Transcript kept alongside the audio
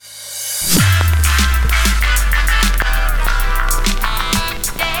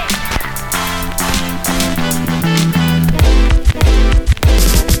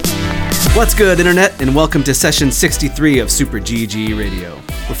What's good, Internet, and welcome to session 63 of Super GG Radio,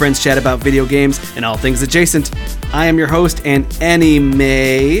 where friends chat about video games and all things adjacent. I am your host and anime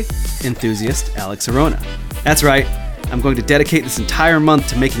enthusiast, Alex Arona. That's right, I'm going to dedicate this entire month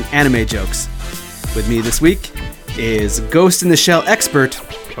to making anime jokes. With me this week is Ghost in the Shell expert,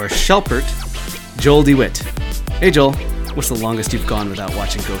 or Shelpert, Joel DeWitt. Hey Joel, what's the longest you've gone without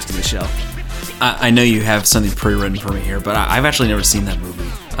watching Ghost in the Shell? I know you have something pre-written for me here, but I've actually never seen that movie.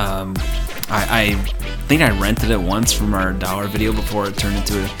 I think I rented it once from our dollar video before it turned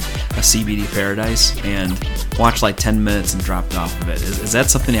into a CBD paradise, and watched like 10 minutes and dropped off of it. Is that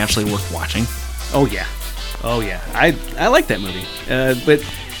something actually worth watching? Oh yeah. I like that movie. But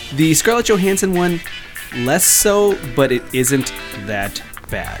the Scarlett Johansson one, less so, but it isn't that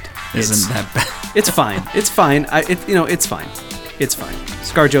bad. That bad? It's fine. It's fine. It's fine. It's fine.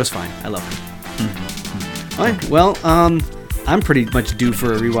 ScarJo's fine. I love him. Mm-hmm. All right. Well, I'm pretty much due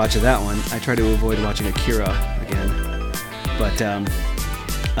for a rewatch of that one. I try to avoid watching Akira again. But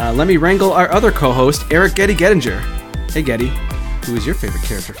let me wrangle our other co-host, Eric Getty Gettinger. Hey, Getty. Who is your favorite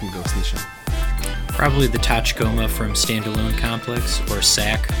character from Ghost in the Shell? Probably the Tachikoma from Standalone Complex, or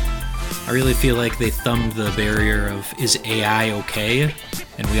SAC. I really feel like they thumbed the barrier of, is AI okay?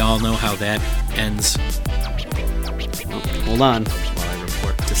 And we all know how that ends. Well, hold on while I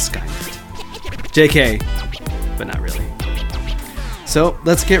report to Skynet. JK, but not really. So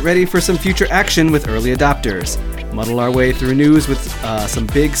let's get ready for some future action with early adopters. Muddle our way through news with some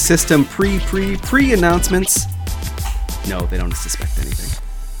big system pre-announcements. No, they don't suspect anything.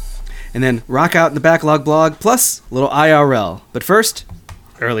 And then rock out in the backlog blog, plus a little IRL. But first,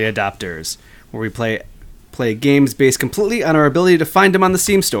 early adopters, where we play games based completely on our ability to find them on the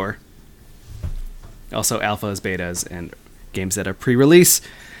Steam store. Also alphas, betas, and games that are pre-release.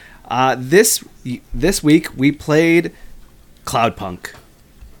 This week we played Cloudpunk.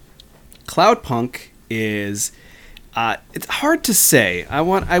 Cloudpunk is it's hard to say. I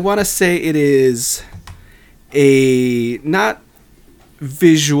want to say it is a not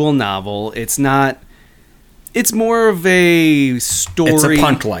visual novel. It's more of a story. It's a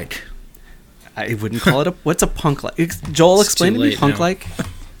punk-like. I wouldn't call it what's a punk-like? Joel, explain to me punk-like.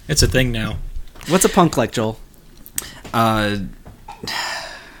 It's a thing now. What's a punk-like, Joel?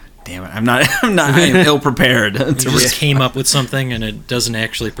 Damn it! I am ill prepared. You just came up with something and it doesn't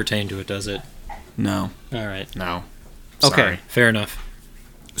actually pertain to it, does it? No. All right. No. Okay. Sorry. Fair enough.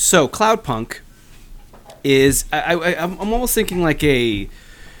 So Cloudpunk is I'm almost thinking like a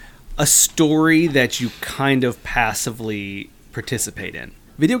story that you kind of passively participate in.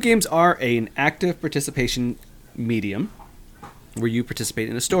 Video games are an active participation medium where you participate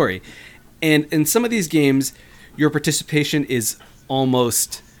in a story. And in some of these games, your participation is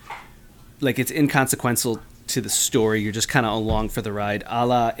almost like it's inconsequential to the story. You're just kind of along for the ride, a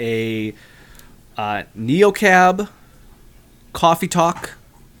la a Neocab, Coffee Talk,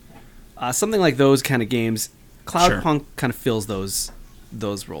 something like those kind of games. Cloudpunk kind of fills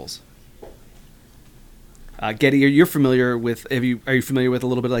those roles. Getty, you're familiar with? Are you familiar with a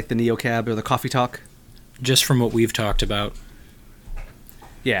little bit like the Neocab or the Coffee Talk? Just from what we've talked about.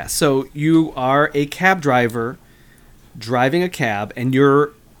 Yeah. So you are a cab driver driving a cab, and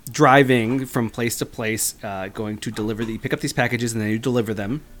you're driving from place to place, going to pick up these packages, and then you deliver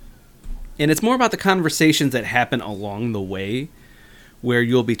them. And it's more about the conversations that happen along the way, where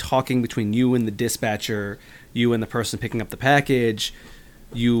you'll be talking between you and the dispatcher, you and the person picking up the package,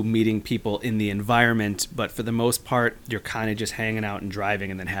 you meeting people in the environment. But for the most part, you're kind of just hanging out and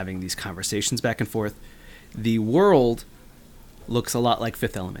driving and then having these conversations back and forth. The world looks a lot like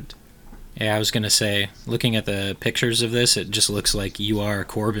Fifth Element. Yeah, I was going to say, looking at the pictures of this, it just looks like you are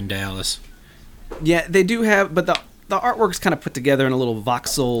Corbin Dallas. Yeah, they do have, but the artwork's kind of put together in a little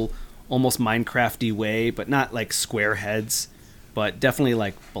voxel, almost Minecraft-y way, but not like square heads, but definitely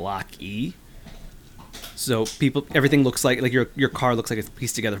like Block E. So everything looks like your car looks like it's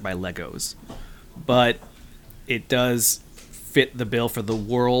pieced together by Legos. But it does fit the bill for the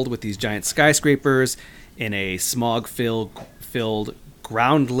world with these giant skyscrapers in a smog-filled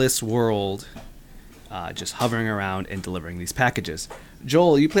groundless world, just hovering around and delivering these packages.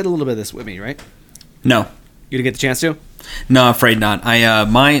 Joel, you played a little bit of this with me, right? No. You didn't get the chance to? No, afraid not.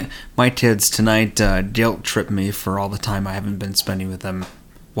 My kids tonight guilt tripped me for all the time I haven't been spending with them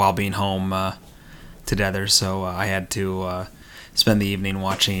while being home together. So I had to spend the evening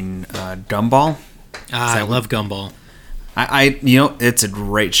watching Gumball. I love Gumball. It's a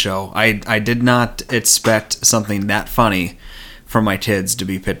great show. I did not expect something that funny for my kids to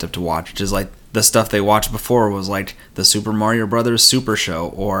be picked up to watch, which is like the stuff they watched before was like the Super Mario Brothers Super Show,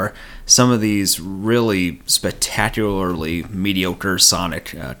 or some of these really spectacularly mediocre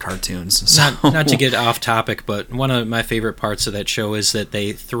Sonic cartoons. So, Not to get off topic, but one of my favorite parts of that show is that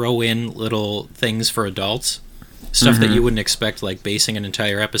they throw in little things for adults, stuff that you wouldn't expect, like basing an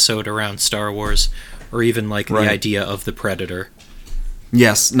entire episode around Star Wars, or even like the idea of the Predator.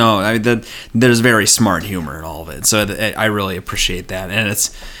 Yes, no, there's very smart humor in all of it, so I really appreciate that,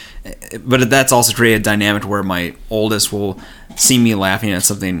 but that's also created a dynamic where my oldest will see me laughing at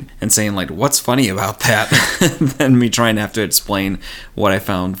something and saying like, "What's funny about that?" and me trying to have to explain what I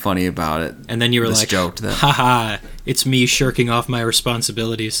found funny about it. And then you were like, joke that, "Haha, it's me shirking off my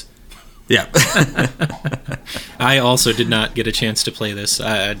responsibilities." Yeah. I also did not get a chance to play this.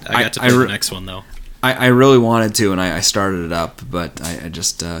 I got to play the next one though. I really wanted to, and I started it up, but I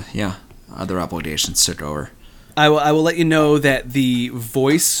just other obligations took over. I will let you know that the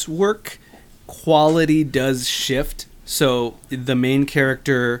voice work quality does shift. So the main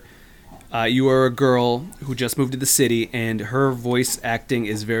character, you are a girl who just moved to the city, and her voice acting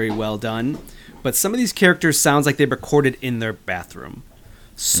is very well done. But some of these characters sounds like they recorded in their bathroom.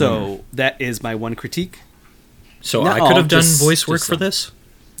 So that is my one critique. So Not I could all, have done just- voice work just for some. this?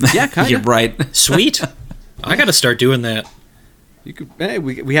 Yeah, kind You're of. right. Sweet. I got to start doing that. You could. Hey,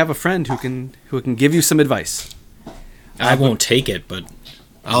 we have a friend who can give you some advice. I won't take it, but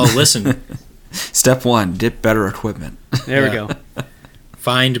I'll listen. Step 1, get better equipment. There we Yeah. go.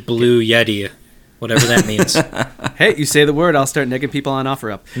 Find Blue Yeti, whatever that means. Hey, you say the word, I'll start negging people on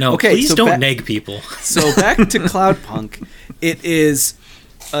OfferUp. No, okay, please so don't neg people. So back to Cloudpunk. It is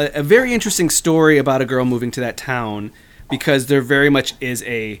a very interesting story about a girl moving to that town, because there very much is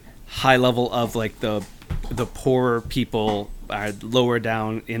a high level of like the poorer people are lower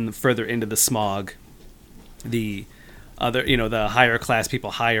down further into the smog. The other, the higher class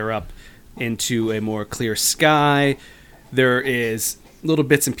people higher up into a more clear sky. There is little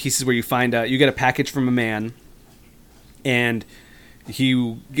bits and pieces where you find out you get a package from a man, and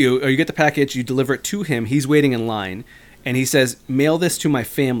you get the package, you deliver it to him. He's waiting in line, and he says, "Mail this to my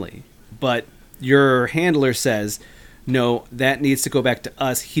family." But your handler says, "No, that needs to go back to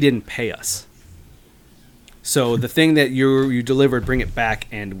us. He didn't pay us. So the thing that you delivered, bring it back,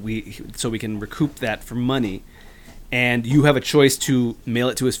 and we can recoup that for money." And you have a choice to mail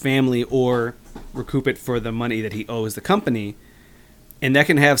it to his family or recoup it for the money that he owes the company. And that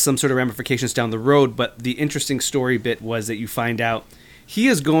can have some sort of ramifications down the road. But the interesting story bit was that you find out he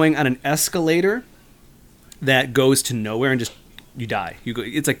is going on an escalator that goes to nowhere, and just you die.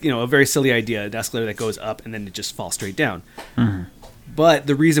 It's like, a very silly idea, an escalator that goes up and then it just falls straight down. Mm-hmm. But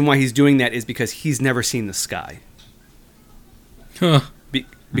the reason why he's doing that is because he's never seen the sky. Huh.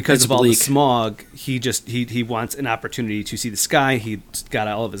 Because It's of all bleak. the smog, he wants an opportunity to see the sky. He got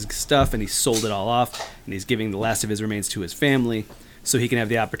all of his stuff and he sold it all off, and he's giving the last of his remains to his family so he can have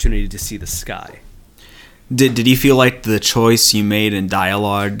the opportunity to see the sky. Did you feel like the choice you made in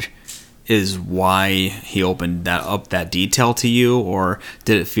dialogue is why he opened that detail to you, or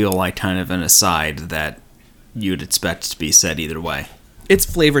did it feel like kind of an aside that you'd expect to be said either way? It's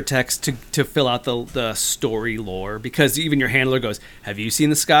flavor text to fill out the story lore, because even your handler goes, "Have you seen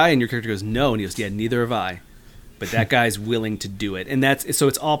the sky?" And your character goes, "No," and he goes, "Yeah, neither have I." But that guy's willing to do it, and so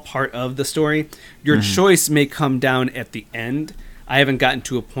it's all part of the story. Your choice may come down at the end. I haven't gotten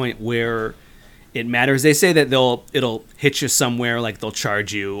to a point where it matters. They say that it'll hit you somewhere, like they'll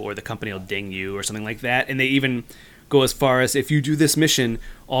charge you, or the company will ding you, or something like that. And they even go as far as, if you do this mission,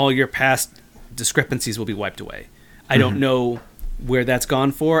 all your past discrepancies will be wiped away. I don't know where that's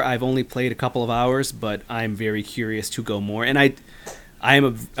gone for. I've only played a couple of hours, but I'm very curious to go more. And I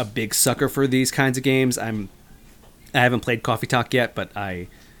am a big sucker for these kinds of games. I haven't played Coffee Talk yet, but I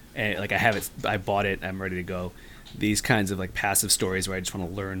have it. I bought it. I'm ready to go. These kinds of like passive stories where I just want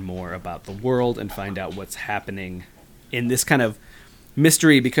to learn more about the world and find out what's happening in this kind of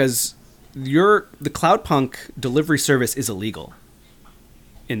mystery, because the Cloudpunk delivery service is illegal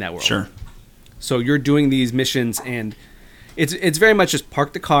in that world. Sure. So you're doing these missions, and it's very much just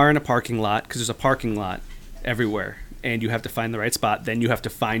park the car in a parking lot, because there's a parking lot everywhere, and you have to find the right spot. Then you have to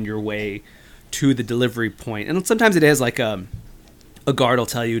find your way to the delivery point. And sometimes it has like a guard will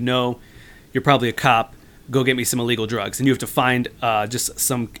tell you, "No, you're probably a cop. Go get me some illegal drugs." And you have to find just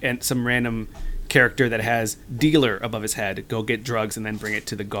some random character that has dealer above his head. Go get drugs and then bring it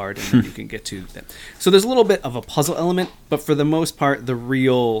to the guard, and then you can get to them. So there's a little bit of a puzzle element, but for the most part, the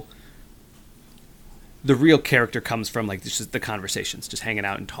real character comes from like just the conversations, just hanging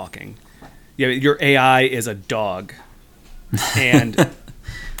out and talking. Yeah, your AI is a dog, and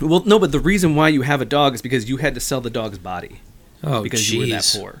well, no, but the reason why you have a dog is because you had to sell the dog's body Oh, because you were that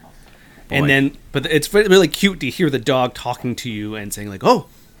jeez. poor. And then, but it's really cute to hear the dog talking to you and saying like, "Oh,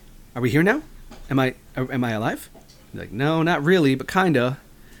 are we here now? Am I alive?" You're like, "No, not really, but kinda.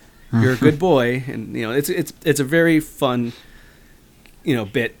 You're a good boy." And it's a very fun,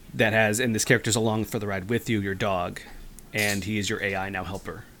 bit that has, and this character's along for the ride with you, your dog, and he is your AI now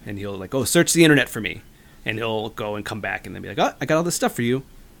helper, and he'll like, "Oh, search the internet for me," and he'll go and come back and then be like, "Oh, I got all this stuff for you."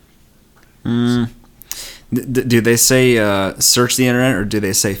 Do they say search the internet, or do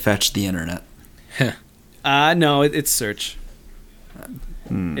they say fetch the internet? No, it's search.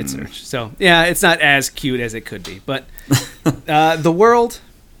 It's search. So yeah, it's not as cute as it could be, but the world,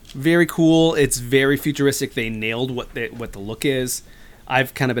 very cool. It's very futuristic. They nailed what the look is.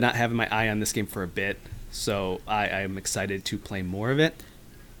 I've kind of been not having my eye on this game for a bit, so I'm excited to play more of it.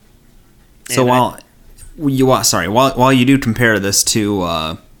 So while you do compare this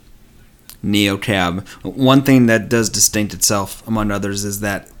to NeoCab, one thing that does distinct itself among others is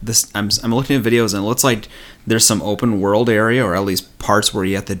that I'm looking at videos and it looks like there's some open world area, or at least parts where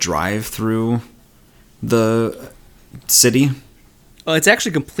you have to drive through the city. Well, it's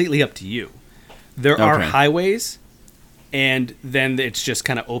actually completely up to you. There are highways, and then it's just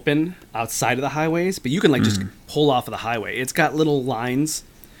kind of open outside of the highways, but you can like just pull off of the highway. It's got little lines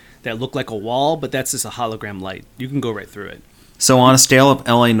that look like a wall, but that's just a hologram light. You can go right through it. So on a scale of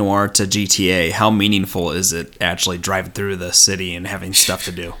LA Noire to GTA, how meaningful is it actually driving through the city and having stuff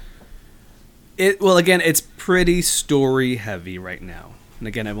to do? Well, again, it's pretty story heavy right now. And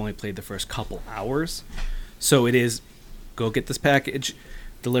again, I've only played the first couple hours. So it is go get this package,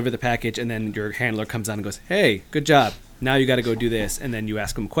 deliver the package, and then your handler comes on and goes, "Hey, good job. Now you got to go do this." And then you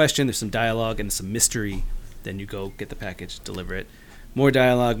ask them a question, there's some dialogue and some mystery. Then you go get the package, deliver it. More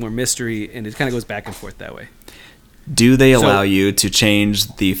dialogue, more mystery, and it kind of goes back and forth that way. Do they allow you to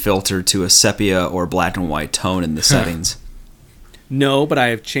change the filter to a sepia or black and white tone in the settings? No, but I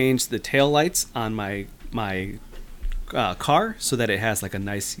have changed the taillights on my car so that it has like a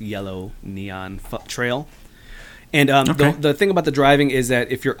nice yellow neon trail. And the thing about the driving is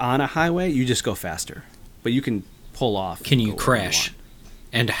that if you're on a highway, you just go faster. But you can pull off. Can you crash?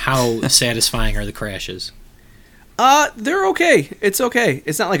 And how satisfying are the crashes? They're okay. It's okay.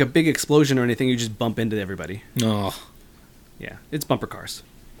 It's not like a big explosion or anything. You just bump into everybody. Oh. Yeah, it's bumper cars.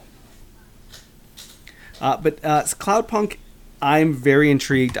 But Cloudpunk, I'm very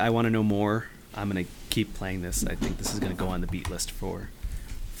intrigued. I want to know more. I'm going to keep playing this. I think this is going to go on the beat list for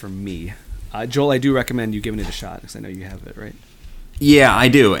me. Joel, I do recommend you giving it a shot because I know you have it, right? Yeah, I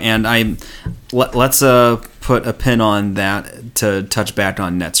do, and let's put a pin on that to touch back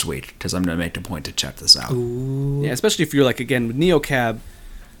on NetSuite, because I'm going to make a point to check this out. Ooh. Yeah, especially if you're like, again, with NeoCab,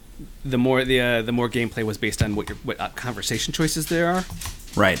 the more gameplay was based on what conversation choices there are.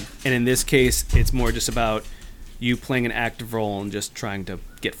 Right. And in this case, it's more just about you playing an active role and just trying to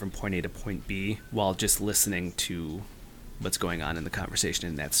get from point A to point B while just listening to what's going on in the conversation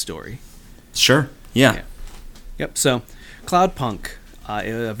in that story. Sure. Yeah. Yep. So, Cloudpunk,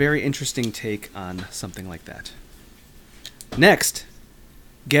 a very interesting take on something like that. Next,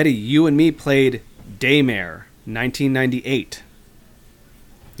 Getty, you and me played Daymare, 1998.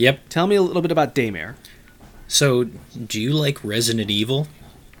 Yep. Tell me a little bit about Daymare. So, do you like Resident Evil?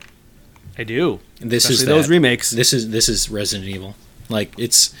 I do. Especially those remakes. This is Resident Evil. Like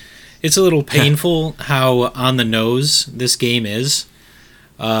it's a little painful how on the nose this game is.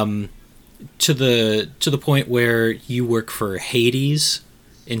 To the point where you work for Hades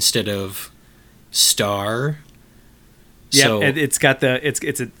instead of Star. Yeah, so, it's got the it's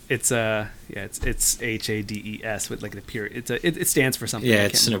HADES with like the period. It stands for something. Yeah,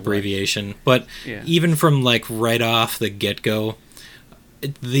 it's an abbreviation. But even from like right off the get go,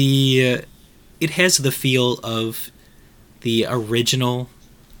 it has the feel of the original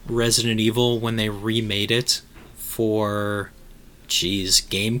Resident Evil when they remade it for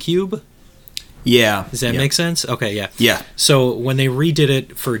GameCube. Yeah. Does that make sense? Okay, yeah. Yeah. So when they redid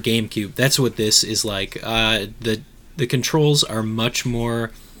it for GameCube, that's what this is like. The controls are much more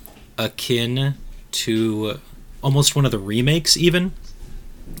akin to almost one of the remakes even.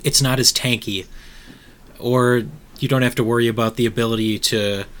 It's not as tanky. Or you don't have to worry about the ability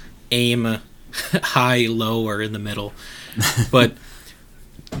to aim high, low, or in the middle. But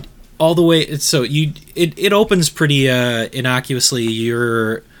all the way, so it opens pretty innocuously.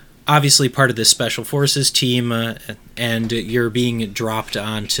 You're obviously part of this special forces team, and you're being dropped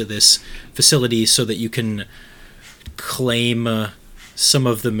onto this facility so that you can claim some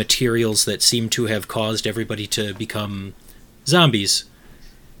of the materials that seem to have caused everybody to become zombies.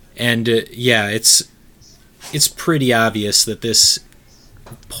 And it's pretty obvious that this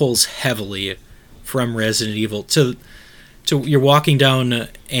pulls heavily from Resident Evil to you're walking down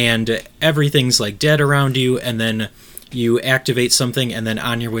and everything's like dead around you, and then you activate something, and then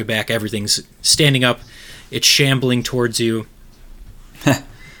on your way back, everything's standing up. It's shambling towards you.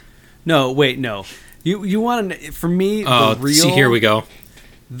 No, wait, no. You want to, for me, Oh, the real... see, here we go.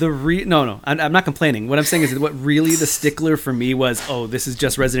 No, I'm not complaining. What I'm saying is that what really the stickler for me was, oh, this is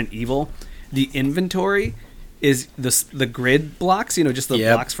just Resident Evil. The inventory is the grid blocks, just the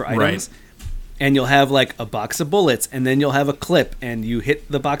blocks for items. Right. And you'll have like a box of bullets, and then you'll have a clip, and you hit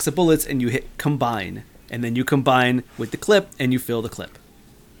the box of bullets, and you hit combine. And then you combine with the clip, and you fill the clip.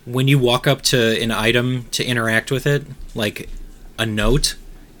 When you walk up to an item to interact with it, like a note,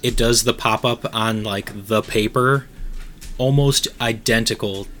 it does the pop-up on like the paper, almost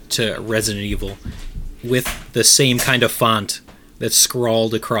identical to Resident Evil, with the same kind of font that's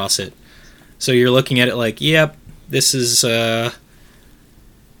scrawled across it. So you're looking at it like, yep, this is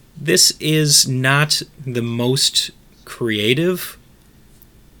not the most creative,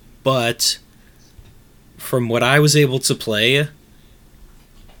 but from what I was able to play,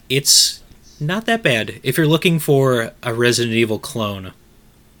 it's not that bad if you're looking for a Resident Evil clone.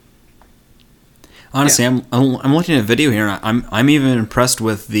 Honestly, I'm looking at a video here, and I'm even impressed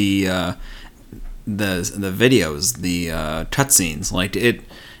with the videos, the cutscenes. Like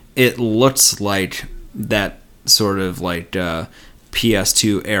it looks like that sort of like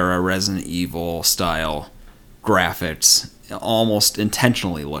PS2 era Resident Evil style graphics, almost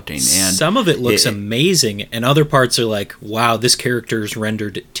intentionally looking. And some of it looks amazing, and other parts are like, wow, this character is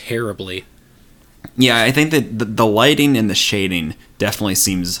rendered terribly. Yeah, I think that the lighting and the shading definitely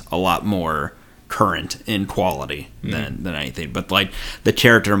seems a lot more current in quality than anything. But like the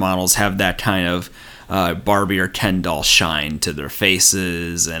character models have that kind of Barbie or Ken doll shine to their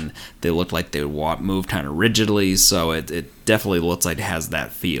faces, and they look like they would move kind of rigidly. So it definitely looks like it has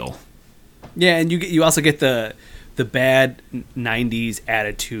that feel. Yeah, and you also get the bad 90s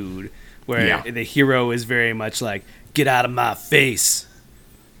attitude where the hero is very much like, get out of my face.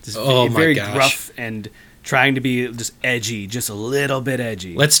 Just very gruff and trying to be just edgy, just a little bit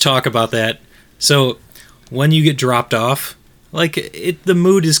edgy. Let's talk about that. So when you get dropped off, like the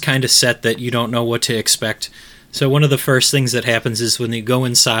mood is kind of set that you don't know what to expect. So one of the first things that happens is when you go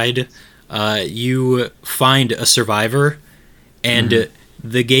inside, you find a survivor, and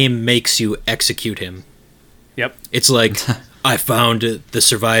the game makes you execute him. Yep. It's like, I found the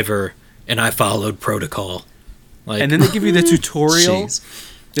survivor, and I followed protocol. Like, and then they give you the tutorial. Jeez.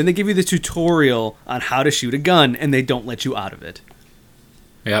 Then they give you the tutorial on how to shoot a gun, and they don't let you out of it.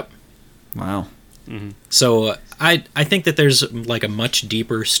 Yep. Wow. Mm-hmm. So I think that there's like a much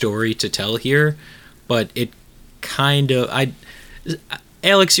deeper story to tell here, but it kind of...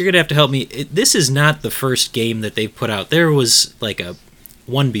 Alex, you're going to have to help me. This is not the first game that they've put out. There was like a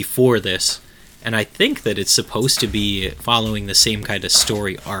one before this, and I think that it's supposed to be following the same kind of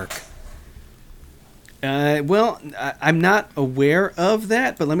story arc. Well, I'm not aware of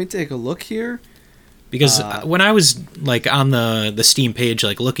that, but let me take a look here. Because when I was like on the Steam page,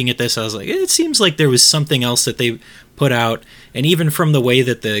 like looking at this, I was like, it seems like there was something else that they put out, and even from the way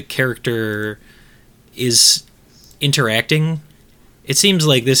that the character is interacting, it seems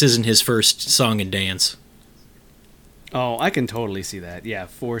like this isn't his first song and dance. Oh, I can totally see that. Yeah,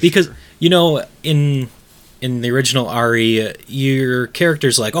 for sure. Because in the original RE, your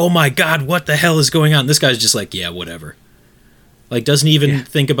character's like, oh my god, what the hell is going on? This guy's just like, yeah, whatever. Like, doesn't even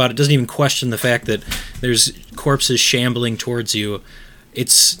think about it, doesn't even question the fact that there's corpses shambling towards you.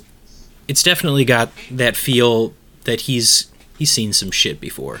 It's definitely got that feel that he's seen some shit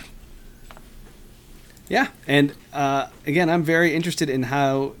before. Yeah, and again, I'm very interested in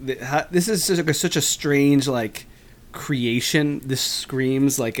how this is such a strange like creation. This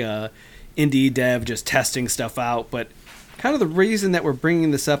screams like a indie dev just testing stuff out, but kind of the reason that we're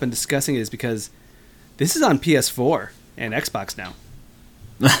bringing this up and discussing it is because this is on PS4 and Xbox now.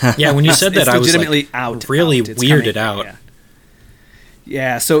 Yeah, when you said that, I was legitimately like, really weirded out.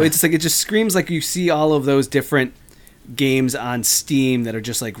 Yeah, so it's like it just screams like you see all of those different games on Steam that are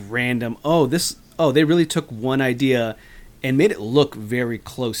just like random. They really took one idea and made it look very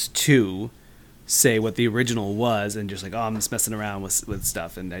close to, say, what the original was, and just like, I'm just messing around with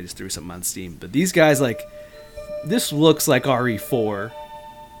stuff, and I just threw something on Steam. But these guys, like, this looks like RE4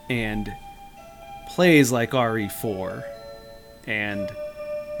 and plays like RE4, and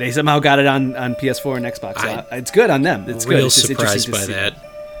they somehow got it on PS4 and Xbox. So it's good on them. It's real good. It's just surprised interesting by to see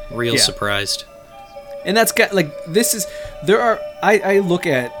that. Real surprised. And that's got like I look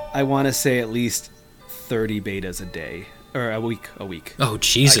at, I want to say at least 30 betas a day or a week. Oh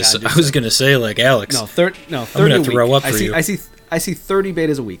Jesus! I was gonna say like Alex. 30 I'm gonna a throw week. up for you. I see 30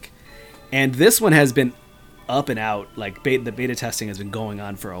 betas a week, and this one has been up and out. Like the beta testing has been going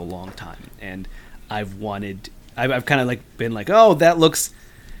on for a long time, and I've kind of like been like, oh, that looks.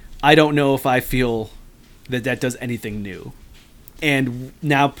 I don't know if I feel that does anything new, and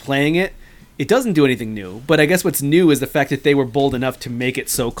now playing it, it doesn't do anything new. But I guess what's new is the fact that they were bold enough to make it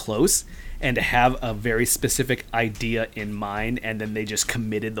so close and to have a very specific idea in mind, and then they just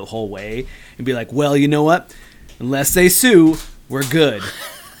committed the whole way and be like, well, you know what? Unless they sue, we're good.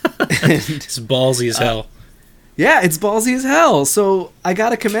 It's ballsy as hell. Yeah, it's ballsy as hell. So I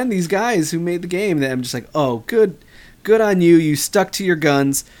gotta commend these guys who made the game. That I'm just like, oh, good on you. You stuck to your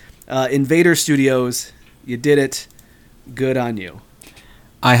guns. Invader Studios, you did it. Good on you.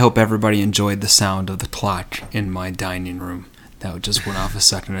 I hope everybody enjoyed the sound of the clock in my dining room that just went off a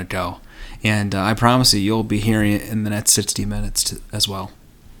second ago. And I promise you'll be hearing it in the next 60 minutes as well.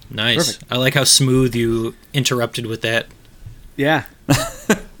 Nice. Perfect. I like how smooth you interrupted with that. Yeah.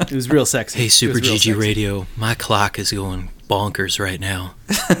 It was real sexy. Hey, Super It was real GG sexy. Radio, my clock is going bonkers right now.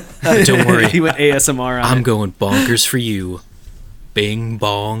 Don't worry. He went ASMR on I'm it. going bonkers for you. Bing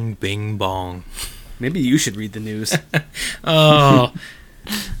bong, bing bong. Maybe you should read the news. Oh,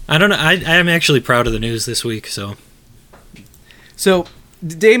 I don't know. I am actually proud of the news this week. So So,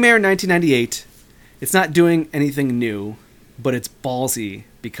 Daymare 1998, it's not doing anything new, but it's ballsy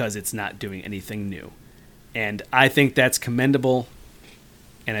because it's not doing anything new. And I think that's commendable,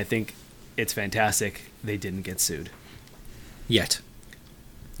 and I think it's fantastic they didn't get sued. yet.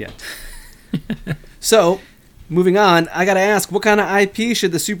 Yeah. So, moving on, I gotta ask, what kind of IP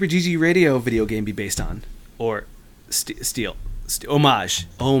should the Super GG Radio video game be based on? Or homage.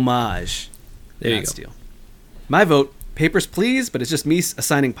 There you not go. steal. My vote, Papers, Please, but it's just me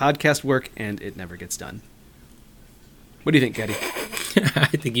assigning podcast work, and it never gets done. What do you think, Getty? I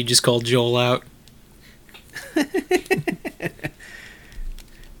think you just called Joel out.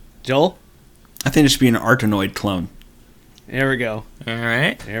 Joel? I think it should be an Artanoid clone. There we go. All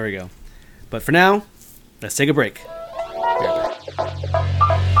right. There we go. But for now, let's take a break.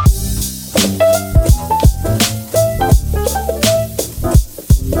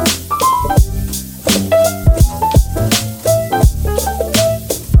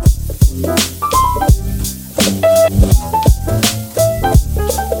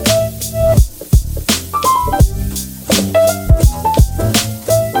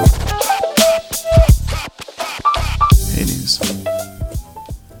 Hey, news.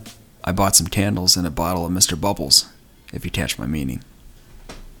 I bought some candles and a bottle of Mr. Bubbles, if you catch my meaning.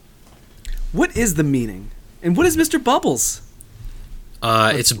 What is the meaning? And what is Mr. Bubbles?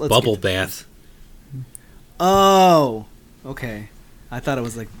 It's let's bubble get- bath. Oh, okay. I thought it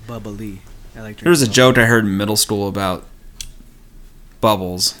was like bubbly. I like There was a drinking joke I heard in middle school about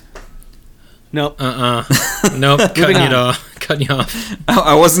bubbles. Nope. Nope. Cutting on. it off. Cutting you off.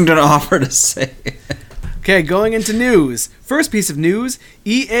 I wasn't going to offer to say it. Okay, going into news. First piece of news,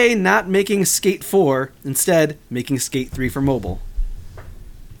 EA not making Skate 4, instead making Skate 3 for mobile.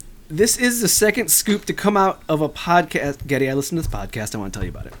 This is the second scoop to come out of a podcast. Getty, I listened to this podcast. I want to tell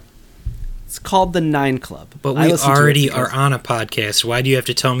you about it. It's called The Nine Club. But I we listened to it already because are on a podcast. Why do you have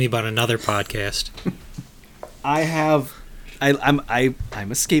to tell me about another podcast? I'm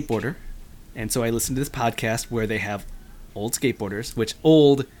a skateboarder, and so I listen to this podcast where they have old skateboarders, which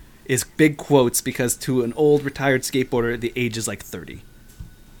old is big quotes because to an old retired skateboarder, the age is like 30.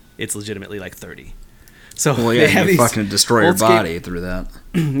 It's legitimately like 30. So Well, they yeah, have you these fucking destroy your old skate- body through that.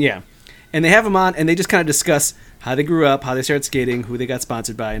 Yeah. And they have them on, and they just kind of discuss how they grew up, how they started skating, who they got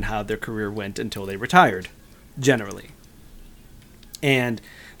sponsored by, and how their career went until they retired, generally. And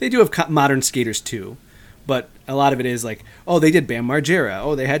they do have modern skaters too, but a lot of it is like, oh, they did Bam Margera.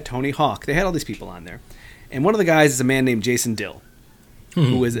 Oh, they had Tony Hawk. They had all these people on there. And one of the guys is a man named Jason Dill,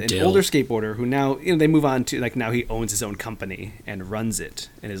 who is an Dill. older skateboarder who now, they move on to, like, now he owns his own company and runs it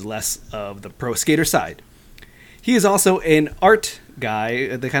and is less of the pro skater side. He is also an art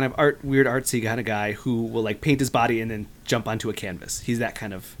guy, the kind of weird artsy kind of guy who will like paint his body and then jump onto a canvas. He's that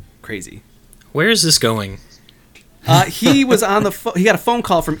kind of crazy. Where is this going? He was on he got a phone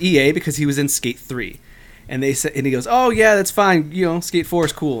call from EA because he was in Skate 3, and they said, and he goes, "Oh yeah, that's fine. Skate 4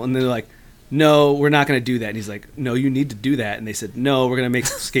 is cool." And they're like, "No, we're not going to do that." And he's like, "No, you need to do that." And they said, "No, we're going to make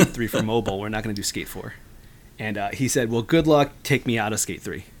Skate 3 for mobile. We're not going to do Skate 4." And he said, "Well, good luck. Take me out of Skate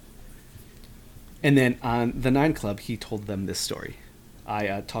 3." And then on the Nine Club, he told them this story.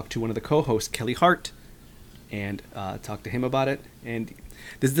 I talked to one of the co-hosts, Kelly Hart, and talked to him about it. And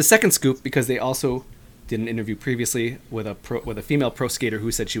this is the second scoop because they also did an interview previously with a female pro skater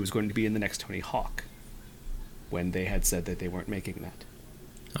who said she was going to be in the next Tony Hawk when they had said that they weren't making that.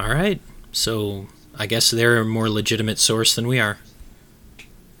 All right. So I guess they're a more legitimate source than we are.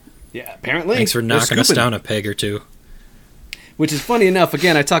 Yeah, apparently. Thanks for they're knocking us scooping. down a peg or two. Which is funny enough.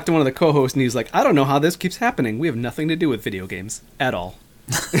 Again, I talked to one of the co-hosts, and he's like, "I don't know how this keeps happening. We have nothing to do with video games at all."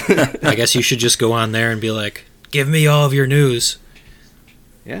 I guess you should just go on there and be like, "Give me all of your news."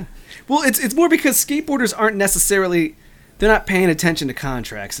 Yeah. Well, it's more because skateboarders aren't necessarily, they're not paying attention to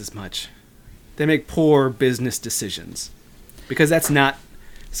contracts as much. They make poor business decisions because that's not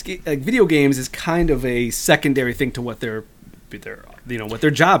like video games is kind of a secondary thing to what their what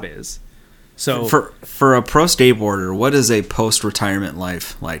their job is. So For a pro skateboarder, what is a post-retirement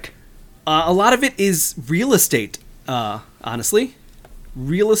life like? a lot of it is real estate, honestly.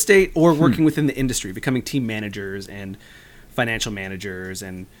 Real estate or working within the industry, becoming team managers and financial managers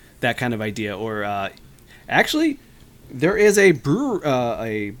and that kind of idea. Or actually, there is a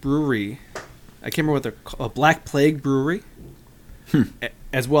brewery. I can't remember what they're called. A Black Plague Brewery,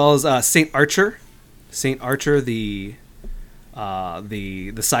 as well as St. Archer. St. Archer, the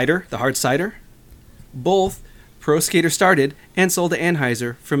cider, the hard cider. Both pro skaters started and sold to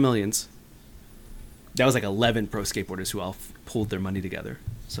Anheuser for millions. That was like 11 pro skateboarders who all pulled their money together.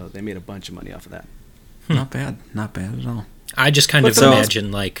 So they made a bunch of money off of that. Not bad at all. I just kind of So-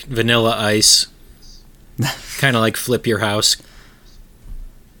 imagine like Vanilla Ice, kind of like Flip Your House.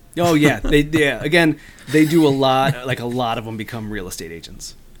 Oh yeah, again, they do a lot. Like a lot of them become real estate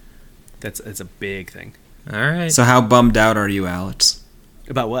agents. It's a big thing. All right. So how bummed out are you, Alex?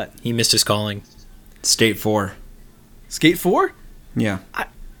 About what? He missed his calling. Skate 4. Skate 4? Yeah.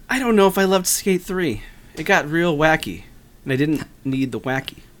 I don't know if I loved Skate 3. It got real wacky, and I didn't need the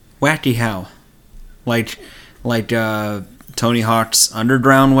wacky. Wacky how? Like Tony Hawk's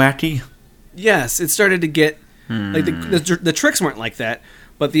Underground wacky? Yes, it started to get like the tricks weren't like that,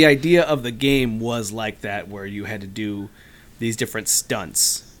 but the idea of the game was like that, where you had to do these different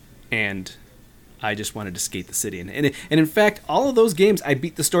stunts, and I just wanted to skate the city. And in fact, all of those games, I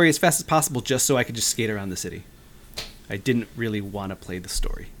beat the story as fast as possible just so I could just skate around the city. I didn't really want to play the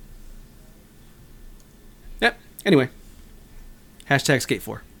story. Yep. Anyway. Hashtag Skate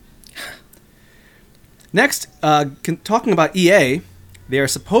 4. Next, talking about EA, they are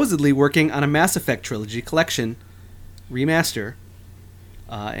supposedly working on a Mass Effect trilogy collection remaster.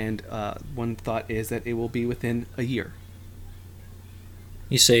 And one thought is that it will be within a year.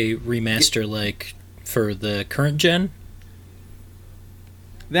 You say remaster like for the current gen?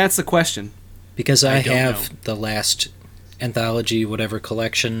 That's the question. Because I don't have know. the last anthology, whatever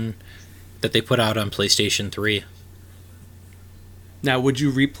collection that they put out on PlayStation 3. Now, would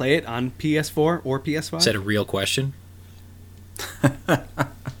you replay it on PS4 or PS5? Is that a real question?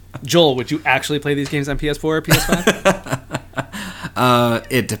 Joel, would you actually play these games on PS4 or PS5?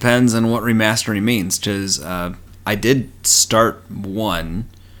 It depends on what remastering means, because I did start one.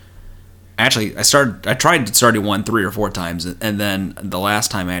 Actually, I tried starting one 3 or 4 times, and then the last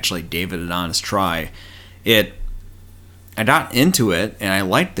time I actually gave it an honest try. I got into it, and I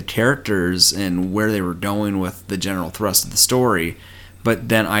liked the characters and where they were going with the general thrust of the story, but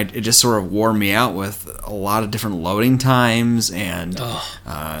then it just sort of wore me out with a lot of different loading times and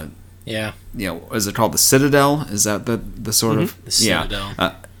Yeah. is it called the Citadel? Is that the sort of The Citadel.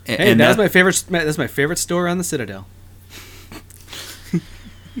 Yeah. Hey, that's my favorite. That's my favorite store on the Citadel.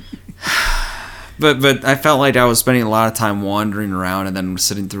 But I felt like I was spending a lot of time wandering around and then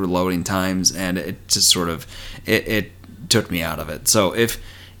sitting through loading times, and it just sort of it took me out of it. So if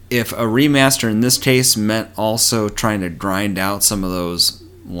a remaster in this case meant also trying to grind out some of those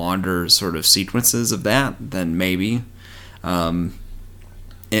longer sort of sequences of that, then maybe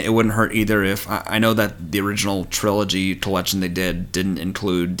it wouldn't hurt either. If I know that the original trilogy collection they didn't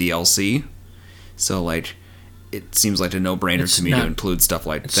include DLC, so like it seems like a no-brainer It's to me not- to include stuff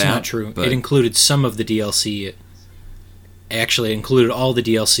like It's that. not true. But It included some of the DLC. Actually, it included all the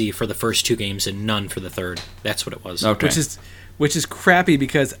DLC for the first 2 games and none for the third. That's what it was. okay. Which is crappy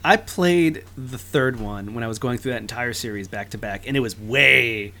because I played the third one when I was going through that entire series back to back, and it was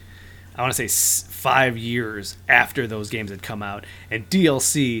I want to say 5 years after those games had come out, and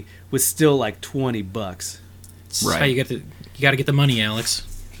DLC was still like $20. That's Right. how you got to get the money, Alex.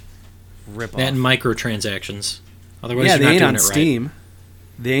 Rip That off. and microtransactions. Otherwise, Yeah, you're they not ain't doing on it right. Steam.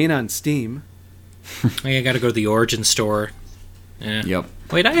 They ain't on Steam. I got to go to the Origin store. Yeah. Yep.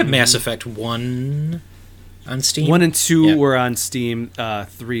 Wait, I have Mass Effect 1 on Steam. 1 and 2 Yeah. were on Steam.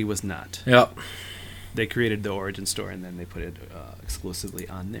 3 was not. Yep. They created the Origin store and then they put it exclusively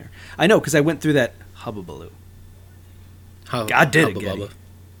on there. I know because I went through that hubbubaloo. I did it, Hubba Getty. bubba.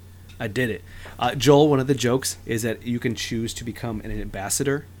 I did it. Joel, one of the jokes is that you can choose to become an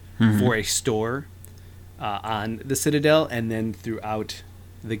ambassador for a store on the Citadel, and then throughout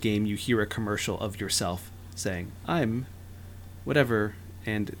the game you hear a commercial of yourself saying, "I'm whatever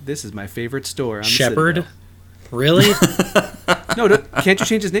and this is my favorite store. On Shepherd? The Really? Citadel. No, can't you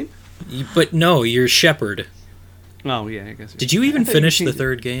change his name? But no, you're Shepherd. Oh yeah, I guess. Did you even I thought finish you the changed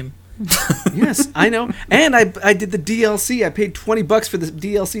third game? Yes, I know. And I did the DLC. I paid $20 for the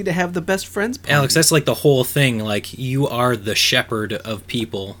DLC to have the best friends party. Alex, that's like the whole thing. Like, you are the shepherd of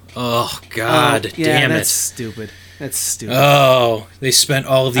people. Oh, God damn that's it. stupid. That's stupid. Oh, they spent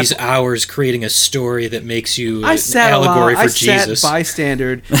all of these hours creating a story that makes you I an sat allegory for I Jesus. sat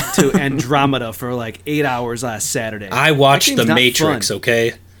bystander to Andromeda for like 8 hours last Saturday. I watched That The game's not Matrix, fun.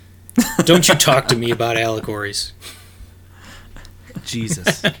 okay? Don't you talk to me about allegories.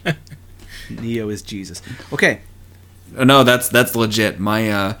 Jesus. Neo is Jesus. Okay. No, that's legit.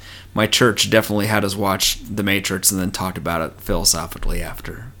 My my church definitely had us watch The Matrix and then talked about it philosophically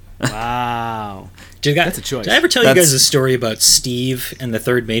after. Wow. That's a choice. Did I ever tell you That's- guys a story about Steve in the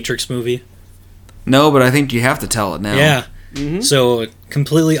third Matrix movie? No, but I think you have to tell it now. Yeah. Mm-hmm. So,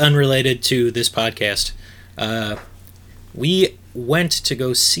 completely unrelated to this podcast, we went to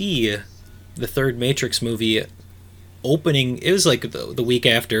go see the third Matrix movie opening. It was like the week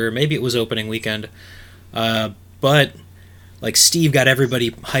after, maybe it was opening weekend. But, like, Steve got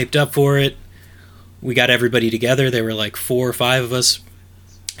everybody hyped up for it. We got everybody together. There were like 4 or 5 of us.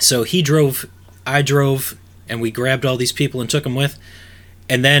 So he drove, I drove, and we grabbed all these people and took them with.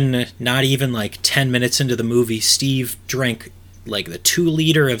 And then, not even like 10 minutes into the movie, Steve drank like the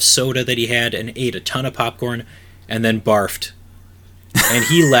 2-liter of soda that he had and ate a ton of popcorn and then barfed. And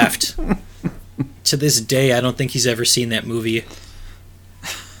he left. To this day, I don't think he's ever seen that movie.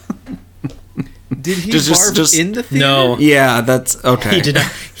 Did he Just- barf in the theater? No. Yeah, that's okay. He did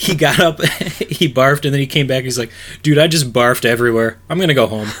not. He got up, he barfed, and then he came back and he's like, dude, I just barfed everywhere. I'm going to go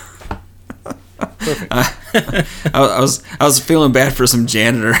home. I was feeling bad for some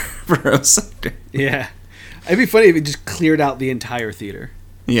janitor for a second. Yeah. It'd be funny if it just cleared out the entire theater.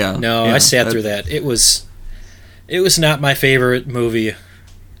 Yeah. No, yeah, I sat through that. It was not my favorite movie.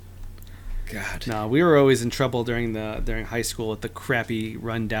 God. No, we were always in trouble during high school at the crappy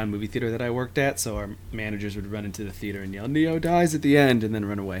rundown movie theater that I worked at. So our managers would run into the theater and yell, "Neo dies at the end," and then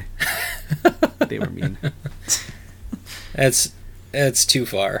run away. They were mean. That's too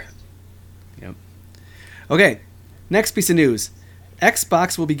far. Yep. Okay, next piece of news.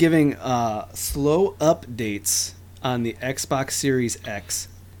 Xbox will be giving slow updates on the Xbox Series X,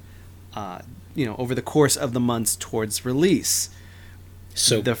 over the course of the months towards release.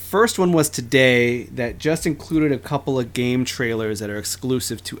 So The first one was today that just included a couple of game trailers that are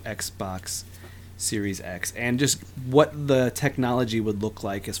exclusive to Xbox Series X and just what the technology would look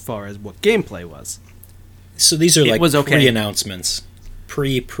like as far as what gameplay was. So these are It like was okay. pre-announcements.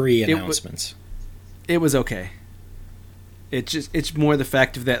 Pre-announcements. It was okay. It's more the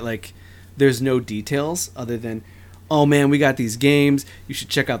fact of that, like, there's no details other than, oh man, we got these games. You should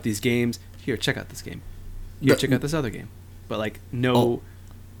check out these games. Here, check out this game. Here, check out this other game. But like no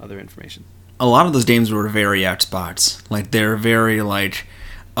other information. A lot of those games were very Xbox. Like they're very like,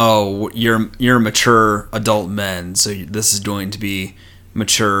 oh, you're mature adult men, so this is going to be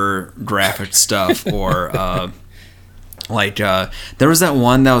mature graphic stuff. Or there was that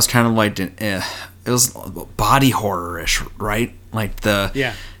one that was kind of like it was body horror-ish, right? Like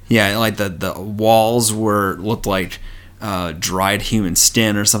like the walls looked like dried human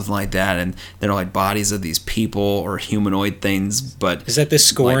skin or something like that, and they're like bodies of these people or humanoid things. But Is that the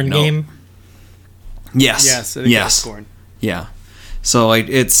Scorn no. game? Yes, Yes, I think that's Scorn. yeah. So like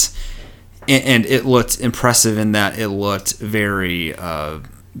it's and it looked impressive in that it looked very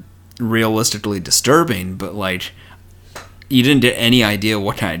realistically disturbing, but like you didn't get any idea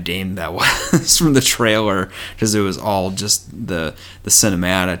what kind of game that was from the trailer because it was all just the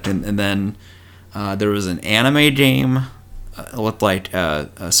cinematic, and then there was an anime game. It looked like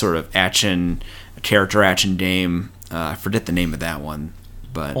a sort of character action game. I forget the name of that one,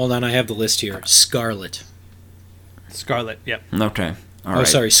 but Hold on, I have the list here. Scarlet. Scarlet, yep. okay. All right. Oh,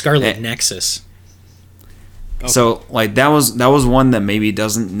 sorry, Scarlet Eh, Nexus. So like that was one that maybe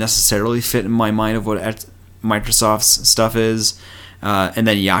doesn't necessarily fit in my mind of what Microsoft's stuff is, and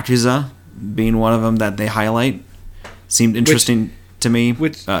then Yakuza being one of them that they highlight seemed interesting to me.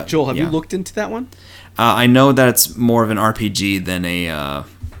 Which Joel, have you yeah. looked into that one? I know that it's more of an RPG than a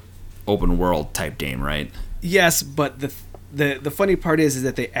open world type game, right? Yes, but the funny part is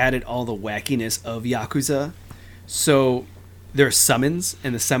that they added all the wackiness of Yakuza. So there are summons,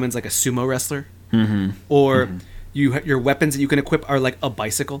 and the summon's like a sumo wrestler. Mm-hmm. Or your weapons that you can equip are like a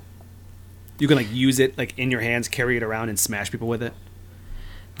bicycle. You can like use it like in your hands, carry it around, and smash people with it.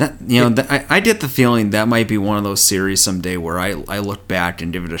 That I get the feeling that might be one of those series someday where I look back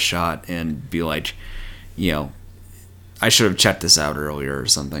and give it a shot and be like, I should have checked this out earlier or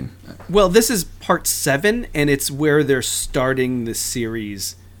something. Well, this is part 7, and it's where they're starting the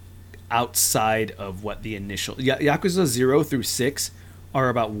series outside of what the initial... Yakuza 0 through 6 are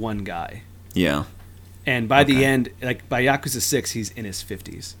about one guy. Yeah. And by the end, like by Yakuza 6, he's in his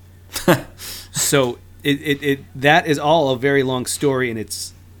 50s. So that is all a very long story, and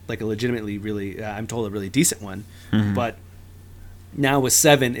it's like a legitimately really, I'm told, a really decent one. Mm-hmm. But now with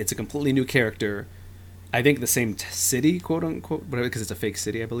 7, it's a completely new character. I think the same city, quote unquote, because it's a fake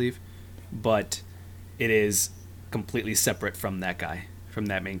city, I believe. But it is completely separate from that guy, from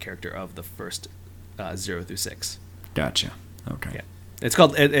that main character of the first 0 through 6. Gotcha. Okay. Yeah, it's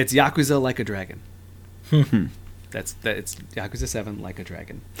Yakuza Like a Dragon. It's Yakuza 7 Like a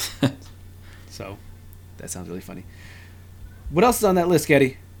Dragon. So that sounds really funny. What else is on that list,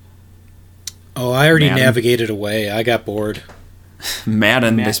 Getty? Oh, I already Madden. navigated away. I got bored.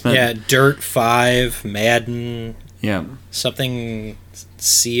 Madden. They spent. Yeah, Dirt 5, Madden, Yeah. something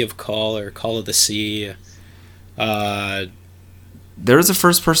Sea of Call or Call of the Sea. There was a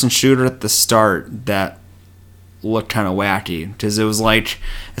first-person shooter at the start that looked kind of wacky, because it was like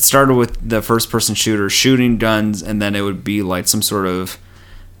it started with the first-person shooter shooting guns, and then it would be like some sort of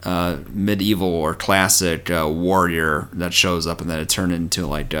medieval or classic warrior that shows up, and then it turned into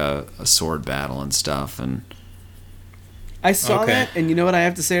like a sword battle and stuff. And I saw Okay. that, and you know what I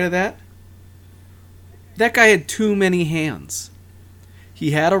have to say to that? That guy had too many hands.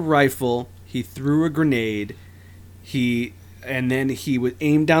 He had a rifle, he threw a grenade, and then he would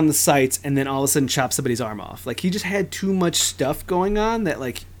aim down the sights, and then all of a sudden chop somebody's arm off. Like, he just had too much stuff going on that,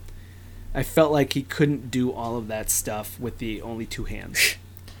 like, I felt like he couldn't do all of that stuff with the only 2 hands.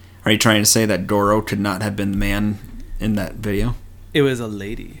 are you trying to say that Goro could not have been the man in that video? It was a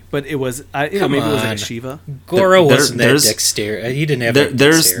lady, but it was, maybe it was like on. a Shiva. Goro There- wasn't that there's- dexterous. He didn't have that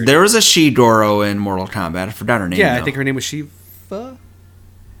There dexterity. was a She-Goro in Mortal Kombat. I forgot her name. Yeah, I though. think her name was Shiva.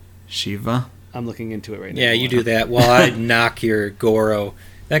 Shiva. I'm looking into it right now. Yeah, you do that while I knock your Goro.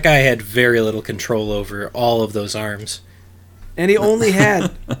 That guy had very little control over all of those arms. And he only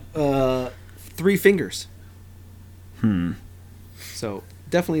had 3 fingers. So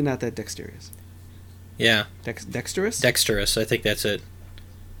definitely not that dexterous. Yeah, Dexterous? dexterous. I think that's it.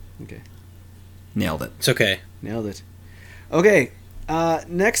 Okay, Nailed it. It's okay. nailed it. Okay,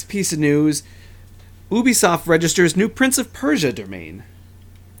 next piece of news. Ubisoft registers new Prince of Persia domain.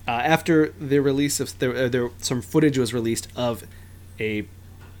 After the release of... some footage was released of a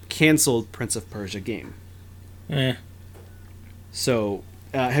canceled Prince of Persia game. So,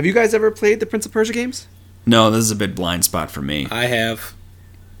 have you guys ever played the Prince of Persia games? No, this is a big blind spot for me. I have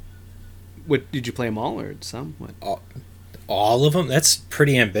What, did you play them all or some? What? all of them. That's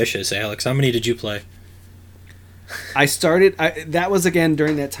pretty ambitious, Alex. How many did you play? I started. That was again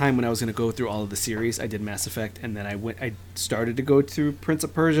during that time when I was going to go through all of the series. I did Mass Effect, and then I started to go through Prince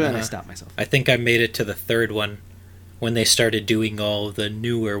of Persia, and I stopped myself. I think I made it to the 3rd one when they started doing all of the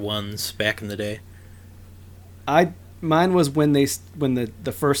newer ones back in the day. Mine was when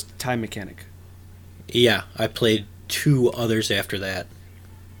the first time mechanic. Yeah, I played 2 others after that.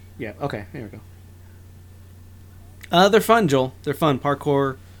 Yeah. Okay. There we go. They're fun, Joel. They're fun.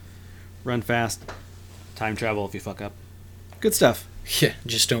 Parkour, run fast, time travel if you fuck up. Good stuff. Yeah,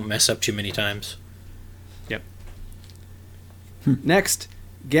 just don't mess up too many times. Yep. Next,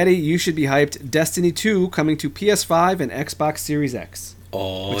 Getty, you should be hyped. Destiny 2 coming to PS5 and Xbox Series X.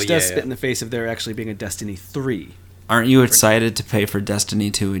 Oh, Which yeah. does spit in the face of there actually being a Destiny 3. Aren't you excited to pay for Destiny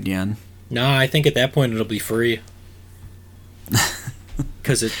 2 again? No, I think at that point it'll be free.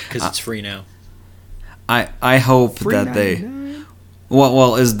 Because it's free now. I hope Free that they... 99?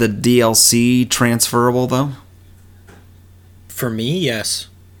 Well, is the DLC transferable, though? For me, yes.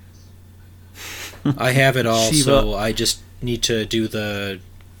 I have it all, Shiva. so I just need to do the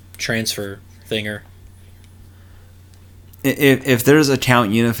transfer thinger. If there's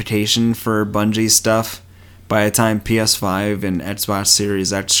account unification for Bungie stuff by the time PS5 and Xbox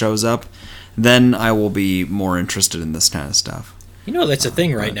Series X shows up, then I will be more interested in this kind of stuff. You know, that's a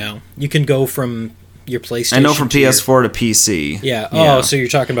thing right now. You can go from your PlayStation I know from to your- PS4 to PC. Yeah. Oh, so you're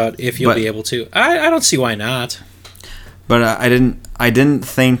talking about if you'll But- be able to. I don't see why not. But I didn't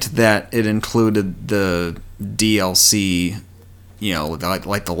think that it included the DLC, you know,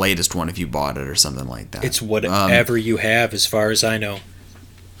 like the latest one if you bought it or something like that. It's whatever you have, as far as I know.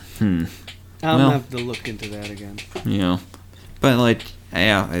 I'll Well- have to look into that again. You know, but like,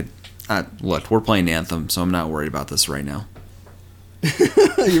 yeah, look, we're playing Anthem, so I'm not worried about this right now.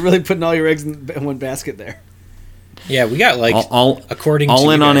 You're really putting all your eggs in one basket there. Yeah, we got like All according all to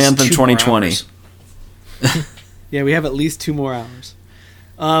in you on guys, Anthem 2 more 2020. hours. Yeah, we have at least 2 more hours.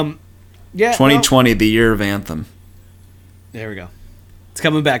 Yeah. 2020, the year of Anthem. There we go. It's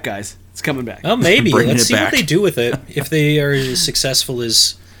coming back, guys. It's coming back. Oh, maybe. Bringing Let's it see back. what they do with it. If they are as successful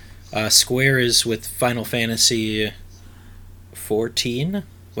as Square is with Final Fantasy 14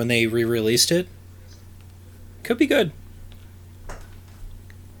 when they re-released it, could be good.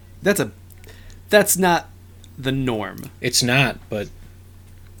 That's not the norm. It's not, but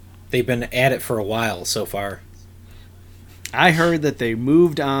they've been at it for a while so far. I heard that they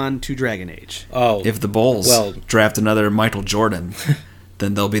moved on to Dragon Age. Oh, If the Bulls Well- draft another Michael Jordan,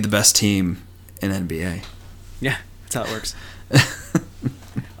 then they'll be the best team in NBA. Yeah, that's how it works.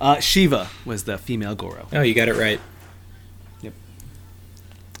 Shiva was the female Goro. oh, you got it right. Yep.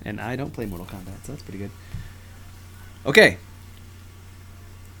 And I don't play Mortal Kombat, so that's pretty good. Okay.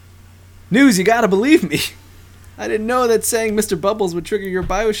 News, you gotta believe me. I didn't know that saying Mr. Bubbles would trigger your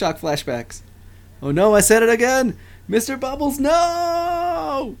Bioshock flashbacks. Oh no, I said it again! Mr. Bubbles,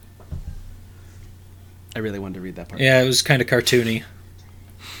 no! I really wanted to read that part. Yeah, it was kind of cartoony.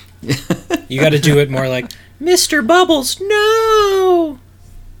 You got to do it more like, Mr. Bubbles, no!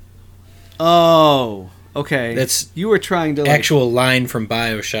 Oh, okay. That's you were trying to Actual line from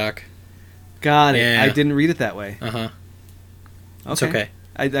Bioshock. Got it. Yeah. I didn't read it that way. Uh-huh. Okay. It's okay.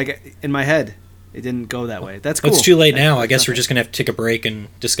 I in my head, it didn't go that way. That's cool. It's too late now. I That's guess we're okay. just going to have to take a break and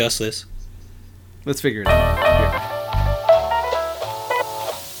discuss this. Let's figure it out. Here.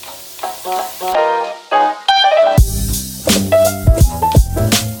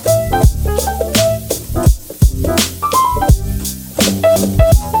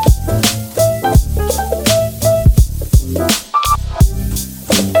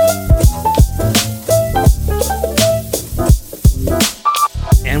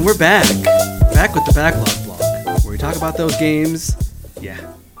 And we're back with the Backlog Blog, where we talk about those games.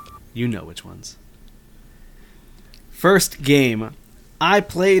 Yeah, you know which ones. First game, I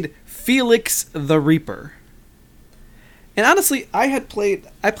played Felix the Reaper. And honestly, I played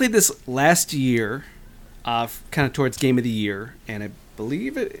this last year, kind of towards Game of the Year, and I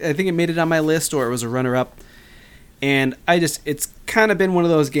think it made it on my list, or it was a runner-up. And it's kind of been one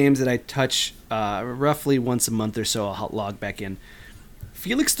of those games that I touch roughly once a month or so. I'll log back in.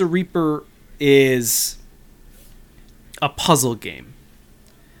 Felix the Reaper is a puzzle game.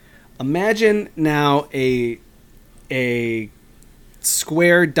 Imagine now a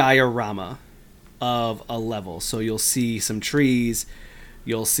square diorama of a level. So you'll see some trees,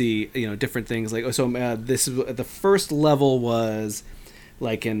 you'll see different things this is the first level was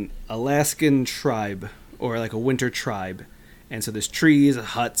like an Alaskan tribe or like a winter tribe, and so there's trees,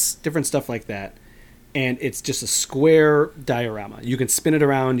 huts, different stuff like that. And it's just a square diorama. You can spin it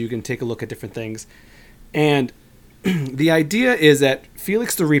around. You can take a look at different things. And the idea is that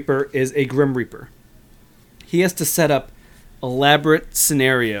Felix the Reaper is a Grim Reaper. He has to set up elaborate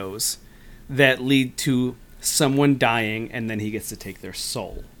scenarios that lead to someone dying, and then he gets to take their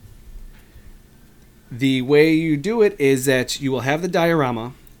soul. The way you do it is that you will have the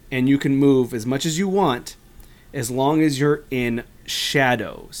diorama, and you can move as much as you want as long as you're in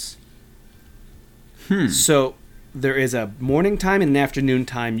shadows. So there is a morning time and an afternoon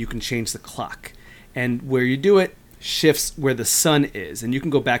time. You can change the clock. And where you do it shifts where the sun is. And you can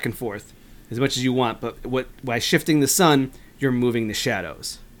go back and forth as much as you want. But by shifting the sun, you're moving the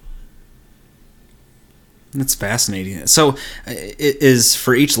shadows. That's fascinating. So, it is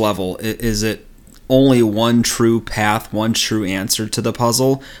for each level, is it only one true path, one true answer to the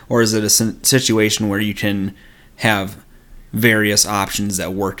puzzle? Or is it a situation where you can have various options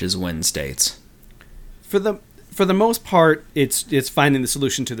that work as win states? For the most part, it's finding the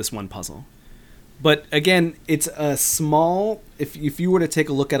solution to this one puzzle. But again, it's a small. If you were to take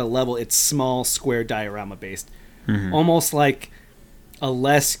a look at a level, it's small square diorama based, almost like a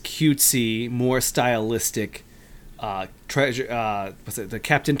less cutesy, more stylistic treasure. The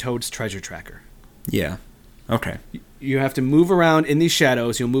Captain Toad's Treasure Tracker. Yeah. Okay. You have to move around in these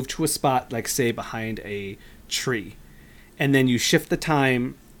shadows. You'll move to a spot, like say behind a tree, and then you shift the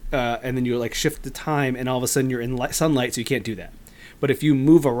time. And then you shift the time, and all of a sudden you're in sunlight, so you can't do that. But if you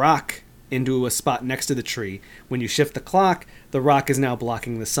move a rock into a spot next to the tree, when you shift the clock, the rock is now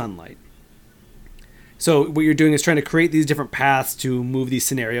blocking the sunlight. So what you're doing is trying to create these different paths to move these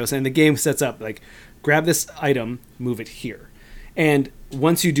scenarios, and the game sets up grab this item, move it here. And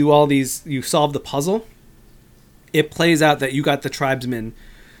once you do all these, you solve the puzzle, it plays out that you got the tribesmen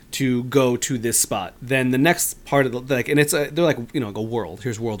to go to this spot. Then the next part of and it's they're like a world.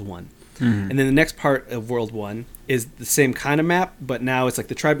 Here's world 1, and then the next part of world 1 is the same kind of map, but now it's like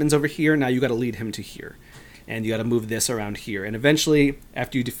the tribeman's over here. Now you got to lead him to here, and you got to move this around here. And eventually,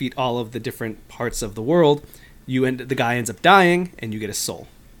 after you defeat all of the different parts of the world, the guy ends up dying, and you get a soul.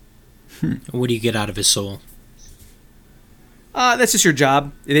 What do you get out of his soul? That's just your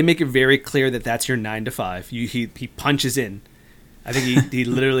job. They make it very clear that that's your 9 to 5. He punches in. I think he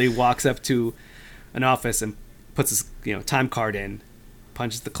literally walks up to an office and puts his time card in,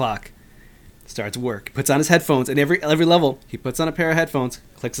 punches the clock, starts work, puts on his headphones, and every level he puts on a pair of headphones,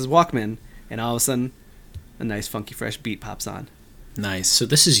 clicks his Walkman, and all of a sudden a nice funky fresh beat pops on. Nice. So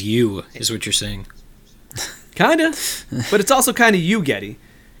this is you, is what you're saying. Kinda, but it's also kind of you, Getty,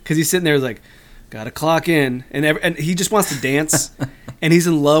 because he's sitting there like, gotta clock in, and he just wants to dance, and he's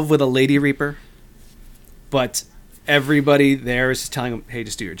in love with a Lady Reaper, but everybody there is just telling him, hey,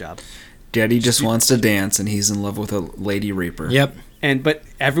 just do your job. Daddy just wants to dance, and he's in love with a Lady Reaper. Yep. But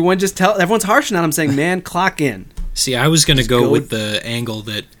everyone's harshing on him, saying, man, clock in. See, I was gonna go with the angle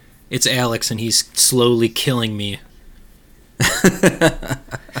that it's Alex and he's slowly killing me.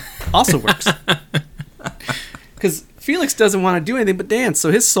 Also works. Because Felix doesn't want to do anything but dance,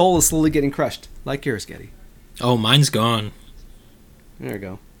 so his soul is slowly getting crushed, like yours, Getty. Oh, mine's gone. There we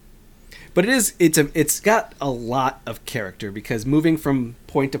go. But it's got a lot of character, because moving from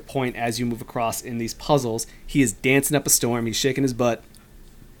point to point as you move across in these puzzles, he is dancing up a storm, he's shaking his butt,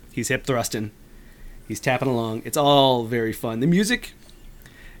 he's hip thrusting, he's tapping along. It's all very fun. The music,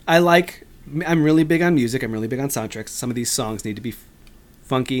 I'm really big on music, I'm really big on soundtracks. Some of these songs need to be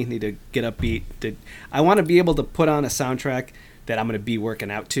funky, need to get upbeat. I want to be able to put on a soundtrack that I'm going to be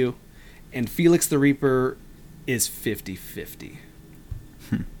working out to, and Felix the Reaper is 50-50.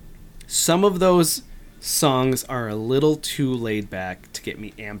 Some of those songs are a little too laid back to get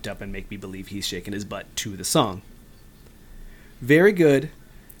me amped up and make me believe he's shaking his butt to the song. Very good,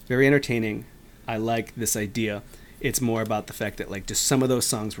 very entertaining. I like this idea. It's more about the fact that just some of those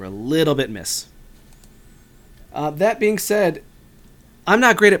songs were a little bit miss. That being said, I'm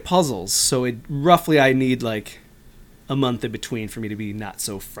not great at puzzles, so roughly I need a month in between for me to be not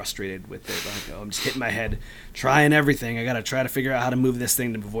so frustrated with it. I'm just hitting my head, trying everything. I got to try to figure out how to move this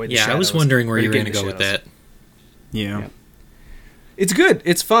thing to avoid the shadows. Yeah, I was wondering where you were going to go with that. Yeah. It's good.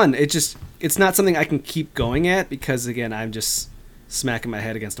 It's fun. It's not something I can keep going at because, again, I'm just smacking my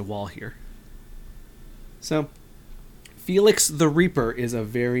head against a wall here. So, Felix the Reaper is a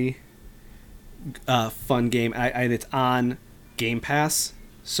very fun game. And it's on Game Pass,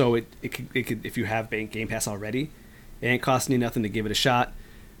 so it could, if you have Game Pass already, it ain't costing you nothing to give it a shot,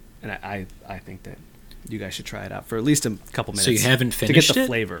 and I think that you guys should try it out for at least a couple minutes. So you haven't finished it? To get the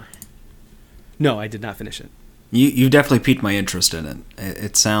flavor. No, I did not finish it. You definitely piqued my interest in it.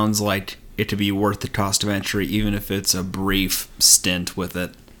 It sounds like it to be worth the cost of entry, even if it's a brief stint with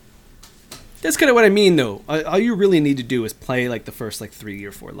it. That's kind of what I mean, though. All you really need to do is play the first 3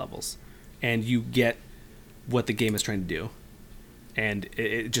 or 4 levels, and you get what the game is trying to do. And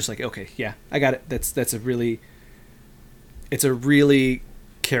it just okay, yeah, I got it. It's a really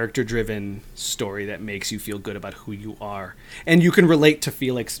character-driven story that makes you feel good about who you are, and you can relate to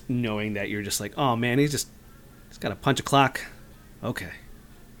Felix knowing that you're just oh man, he's got to punch a clock. Okay,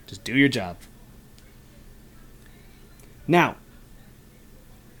 just do your job. Now,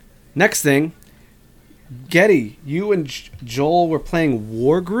 next thing, Getty, you and Joel were playing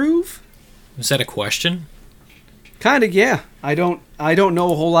Wargroove. Was that a question? Kind of, yeah. I don't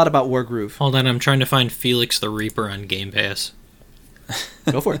know a whole lot about Wargroove. Hold on, I'm trying to find Felix the Reaper on Game Pass.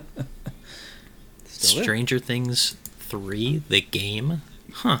 Go for it. Stranger Things 3, the game?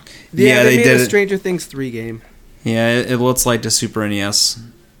 Huh. Yeah, they did a Stranger Things 3 game. Yeah, it looks like the Super NES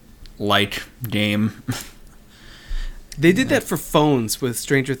like game. They did that for phones with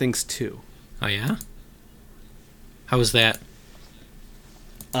Stranger Things 2. Oh yeah? How was that?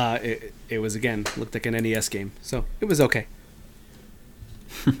 It was, again, looked like an NES game, so it was okay.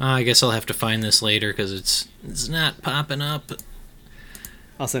 I guess I'll have to find this later because it's not popping up.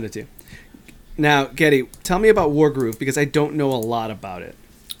 I'll send it to you. Now, Getty, tell me about Wargroove, because I don't know a lot about it.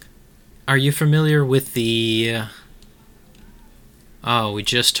 Are you familiar with the... we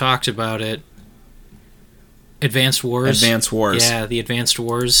just talked about it. Advanced Wars? Advanced Wars. Yeah, the Advanced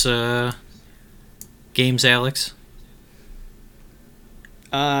Wars games, Alex.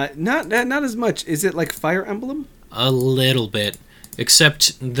 Not as much. Is it like Fire Emblem? A little bit.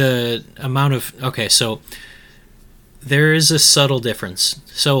 Except the amount of... Okay, so... There is a subtle difference.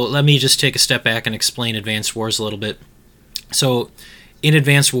 So let me just take a step back and explain Advanced Wars a little bit. So in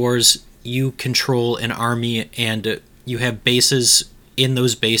Advanced Wars, you control an army and you have bases. In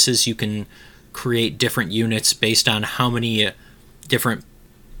those bases, you can create different units based on how many different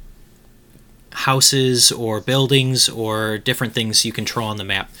houses or buildings or different things you control on the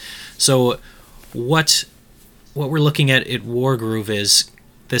map. So what we're looking at Wargroove is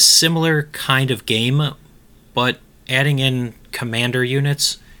the similar kind of game, but adding in commander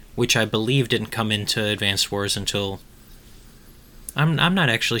units, which I believe didn't come into Advanced Wars until I'm not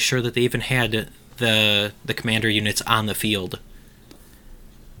actually sure that they even had the commander units on the field.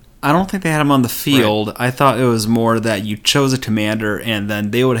 I don't think they had them on the field. Right. I thought it was more that you chose a commander and then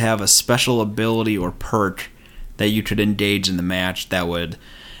they would have a special ability or perk that you could engage in the match that would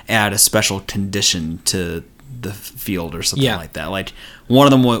add a special condition to the field or something like that. Like one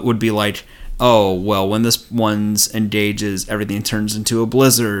of them would be like, oh, well, when this one's engages, everything turns into a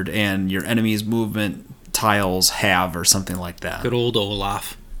blizzard and your enemy's movement tiles halve or something like that. Good old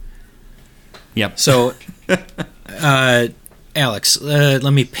Olaf. Yep. So, Alex,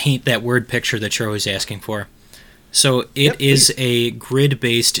 let me paint that word picture that you're always asking for. So it is a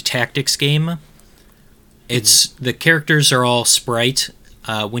grid-based tactics game. It's the characters are all sprite.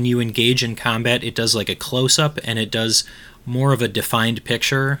 When you engage in combat, it does like a close-up, and it does more of a defined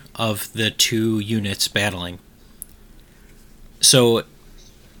picture of the two units battling. So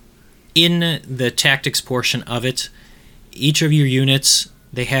in the tactics portion of it, each of your units,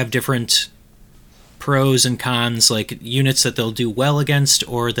 they have different pros and cons, like units that they'll do well against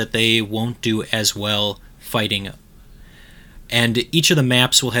or that they won't do as well fighting. And each of the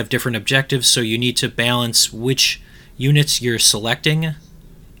maps will have different objectives, so you need to balance which units you're selecting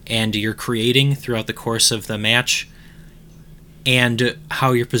and you're creating throughout the course of the match and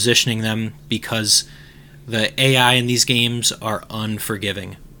how you're positioning them, because the AI in these games are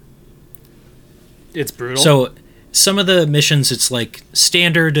unforgiving. It's brutal. So some of the missions, it's like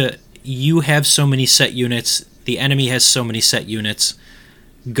standard, you have so many set units, the enemy has so many set units,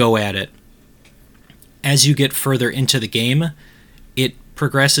 go at it. As you get further into the game, it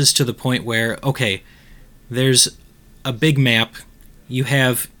progresses to the point where, okay, there's a big map, you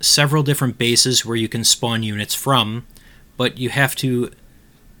have several different bases where you can spawn units from, but you have to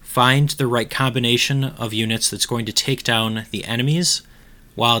find the right combination of units that's going to take down the enemies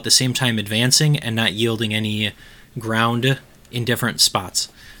while at the same time advancing and not yielding any ground in different spots.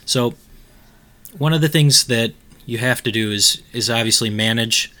 So one of the things that you have to do is obviously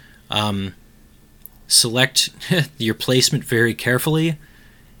manage, select your placement very carefully,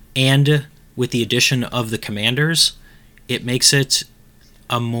 and with the addition of the commanders, it makes it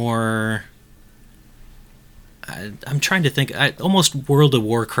a more... I'm trying to think, almost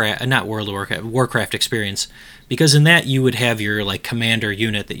Warcraft experience, because in that you would have your like commander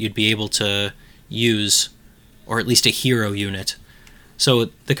unit that you'd be able to use, or at least a hero unit.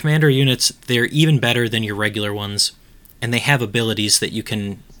 So the commander units, they're even better than your regular ones, and they have abilities that you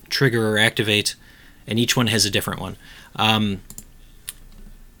can trigger or activate, and each one has a different one.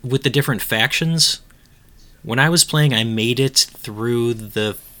 With the different factions, when I was playing, I made it through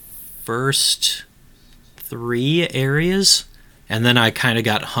the first 3 areas, and then I kind of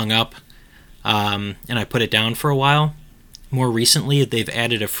got hung up, and I put it down for a while. More recently, they've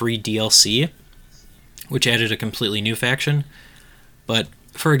added a free DLC, which added a completely new faction. But,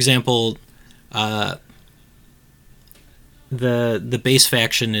 for example, the base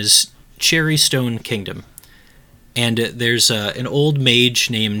faction is Cherrystone Kingdom. And there's an old mage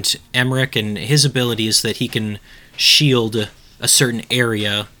named Emmerich, and his ability is that he can shield a certain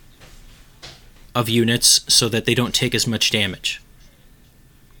area of units so that they don't take as much damage.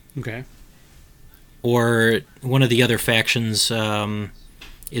 Okay. Or one of the other factions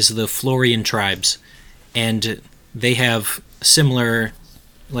is the Florian tribes, and they have similar,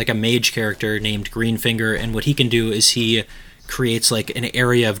 like a mage character named Greenfinger, and what he can do is he creates like an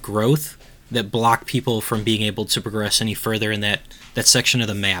area of growth that block people from being able to progress any further in that section of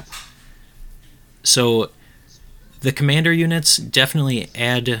the map. So the commander units definitely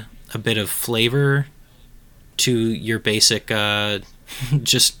add a bit of flavor to your basic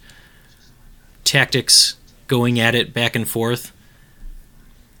just tactics, going at it back and forth.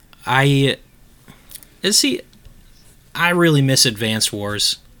 I really miss Advanced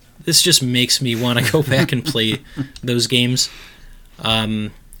Wars. This just makes me want to go back and play those games,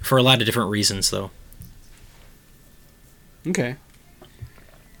 for a lot of different reasons, though. Okay.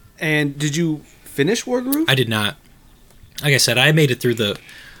 And did you finish Wargroove? I did not. Like I said, I made it through the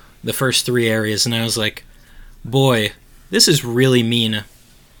first 3 areas, and I was like, boy, this is really mean.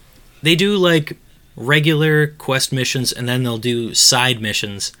 They do, like, regular quest missions, and then they'll do side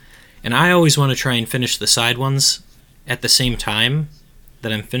missions. And I always want to try and finish the side ones at the same time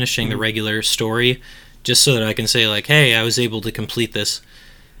that I'm finishing the regular story, just so that I can say, like, hey, I was able to complete this.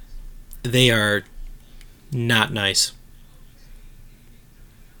 They are not nice.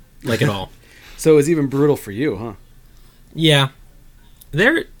 Like, at all. So it was even brutal for you, huh? Yeah.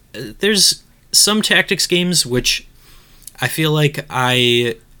 There's some tactics games which I feel like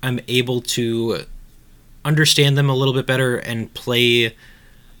I'm able to understand them a little bit better and play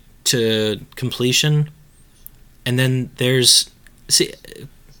to completion. And then there's see,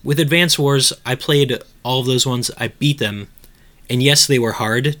 with Advance Wars, I played all of those ones. I beat them, and yes, they were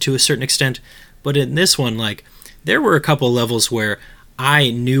hard to a certain extent. But in this one, like, there were a couple levels where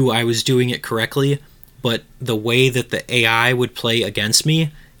I knew I was doing it correctly, but the way that the AI would play against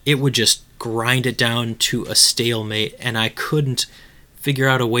me, it would just grind it down to a stalemate, and I couldn't figure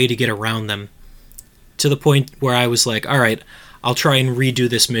out a way to get around them. To the point where I was like, all right, I'll try and redo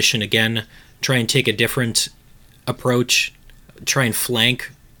this mission again, try and take a different approach, try and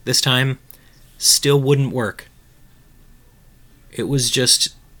flank this time. Still wouldn't work. It was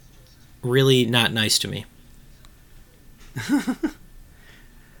just really not nice to me. It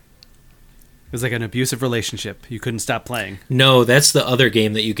was like an abusive relationship. You couldn't stop playing. No, that's the other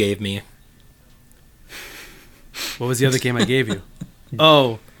game that you gave me. What was the other game I gave you?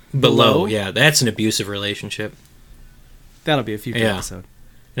 Oh, Below. Yeah, that's an abusive relationship. That'll be a future episode.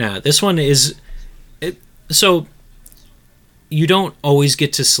 Yeah, this one is... So, you don't always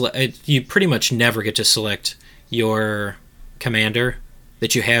get to select... You pretty much never get to select your commander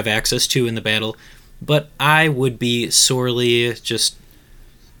that you have access to in the battle. But I would be sorely just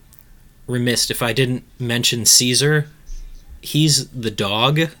remiss if I didn't mention Caesar. He's the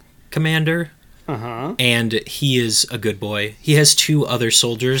dog commander. Uh-huh. And he is a good boy. He has 2 other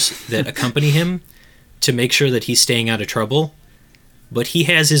soldiers that accompany him to make sure that he's staying out of trouble. But he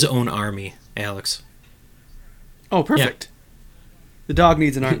has his own army, Alex. Oh, perfect. Yeah. The dog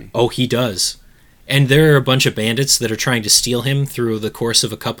needs an army. Oh, he does. And there are a bunch of bandits that are trying to steal him through the course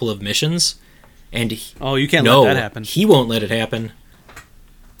of a couple of missions. And you can't let that happen. He won't let it happen.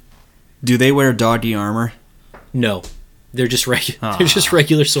 Do they wear doggy armor? No. They're just they're just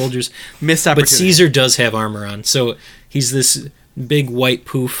regular soldiers. Missed opportunity. But Caesar does have armor on. So he's this big white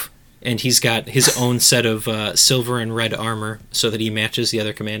poof, and he's got his own set of silver and red armor so that he matches the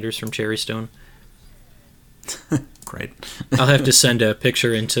other commanders from Cherrystone. Great. I'll have to send a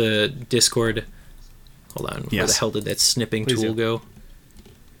picture into Discord. Hold on. Yes. Where the hell did that snipping Please tool go?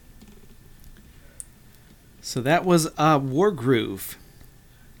 So that was Wargroove.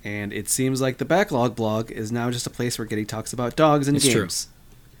 And it seems like the Backlog blog is now just a place where Getty talks about dogs and games.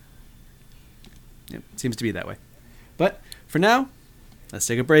 True. Yep, seems to be that way. But for now, let's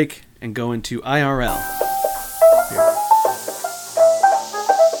take a break and go into IRL. Here.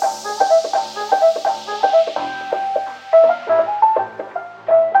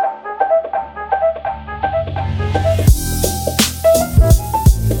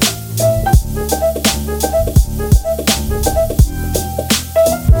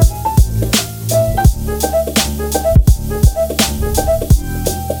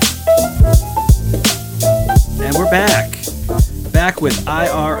 With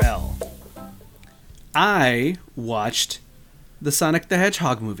IRL. I watched the Sonic the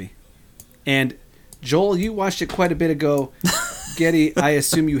Hedgehog movie. And Joel, you watched it quite a bit ago. Getty, I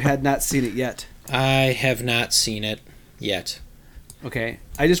assume you had not seen it yet. I have not seen it yet. Okay.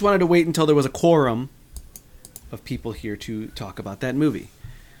 I just wanted to wait until there was a quorum of people here to talk about that movie.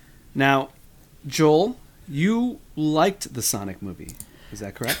 Now, Joel, you liked the Sonic movie. Is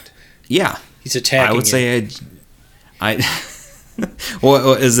that correct? Yeah. He's attacking I would say I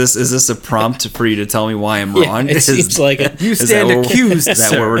well, is this a prompt for you to tell me why I'm wrong? It seems like it. You stand accused. Is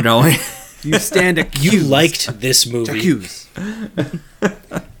that where we're going? You stand accused. You liked this movie. Accused.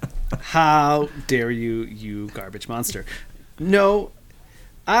 How dare you, you garbage monster? No,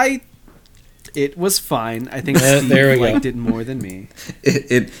 it was fine. I think Steve liked it more than me.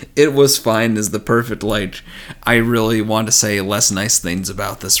 It was fine is the perfect light. I really want to say less nice things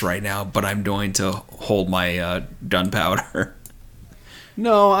about this right now, but I'm going to hold my gunpowder.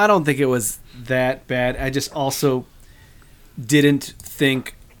 No, I don't think it was that bad. I just also didn't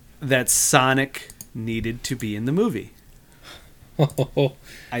think that Sonic needed to be in the movie.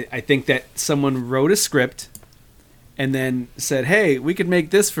 I think that someone wrote a script and then said, hey, we could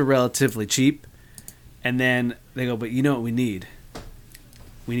make this for relatively cheap. And then they go, but you know what we need?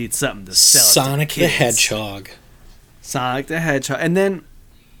 We need something to sell. Sonic the Hedgehog. Sonic the Hedgehog. And then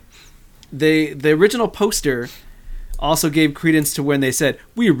the original poster also gave credence to when they said,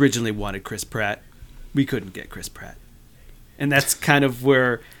 we originally wanted Chris Pratt. We couldn't get Chris Pratt. And that's kind of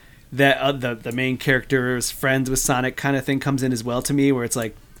where that the main character's friends with Sonic kind of thing comes in as well to me, where it's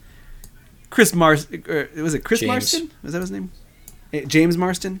like, was it Chris James. Marston? Was that his name? James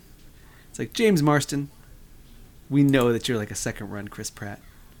Marston? It's like, James Marston, we know that you're like a second run Chris Pratt.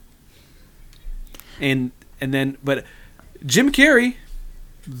 And then, but Jim Carrey,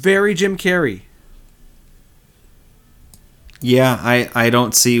 very Jim Carrey. Yeah, I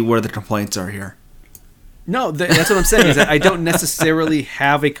don't see where the complaints are here. No, that's what I'm saying, is that I don't necessarily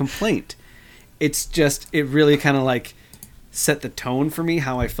have a complaint. It's just, it really kind of like set the tone for me.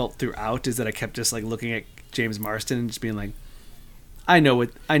 How I felt throughout is that I kept just like looking at James Marsden and just being like, I know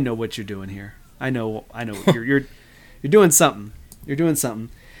what you're doing here. I know you're doing something. You're doing something.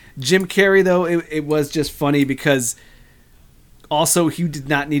 Jim Carrey, though, it was just funny because also he did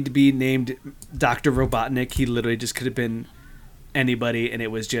not need to be named Dr. Robotnik. He literally just could have been anybody, and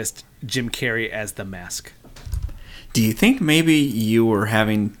it was just Jim Carrey as the Mask. Do you think maybe you were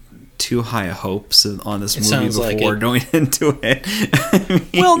having too high hopes on this movie before going into it? I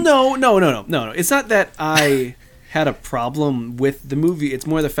mean, well, no. It's not that I had a problem with the movie. It's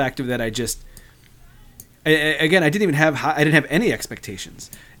more the fact of that I didn't have any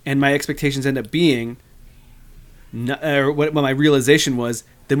expectations, and my expectations end up being, what my realization was,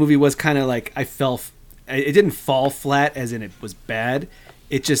 the movie was kind of like it didn't fall flat as in it was bad.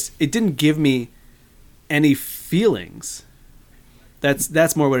 It didn't give me any feelings.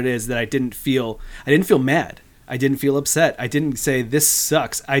 That's more what it is, that I didn't feel mad. I didn't feel upset. I didn't say this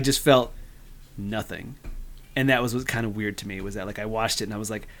sucks. I just felt nothing. And that was what kind of weird to me, was that like I watched it and I was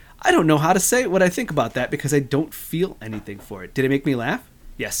like, I don't know how to say what I think about that because I don't feel anything for it. Did it make me laugh?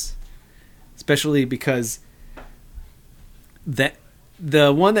 Yes. Especially because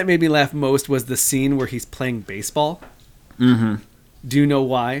the one that made me laugh most was the scene where he's playing baseball. Mm-hmm. Do you know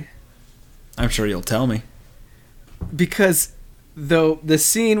why? I'm sure you'll tell me. Because the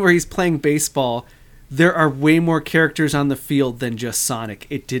scene where he's playing baseball, there are way more characters on the field than just Sonic.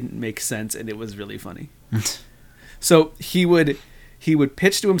 It didn't make sense, and it was really funny. So he would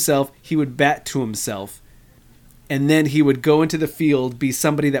pitch to himself, he would bat to himself, and then he would go into the field, be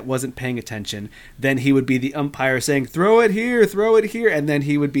somebody that wasn't paying attention. Then he would be the umpire saying, throw it here, and then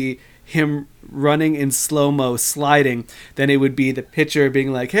he would be him running in slow-mo, sliding. Then it would be the pitcher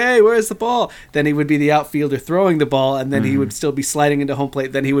being like, hey, where's the ball? Then he would be the outfielder throwing the ball, and then he would still be sliding into home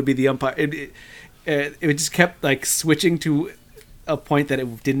plate. Then he would be the umpire. It just kept like switching to a point that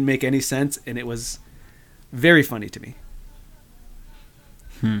it didn't make any sense, and it was very funny to me.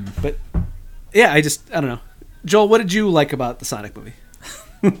 But yeah, I don't know. Joel, what did you like about the Sonic movie?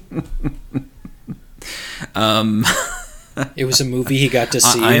 It was a movie he got to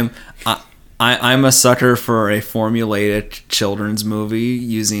see. I'm a sucker for a formulated children's movie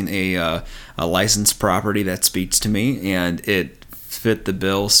using a licensed property that speaks to me, and it fit the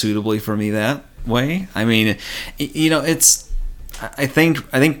bill suitably for me that way. I mean, it's. I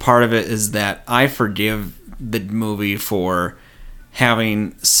think part of it is that I forgive the movie for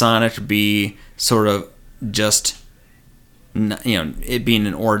having Sonic be sort of just, it being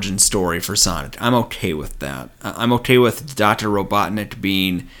an origin story for Sonic. I'm okay with that. I'm okay with Dr. Robotnik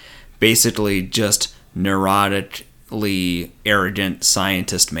being basically just neurotically arrogant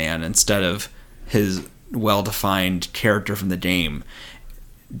scientist man instead of his well-defined character from the Game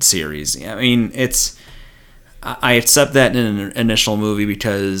series. I mean, I accept that in an initial movie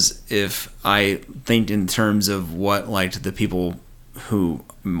because if I think in terms of what like the people who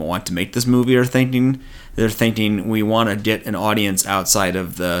want to make this movie are thinking, they're thinking we want to get an audience outside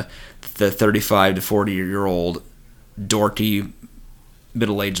of the 35 to 40-year-old dorky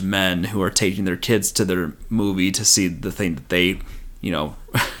middle-aged men who are taking their kids to their movie to see the thing that they,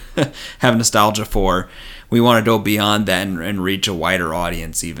 have nostalgia for. We want to go beyond that and reach a wider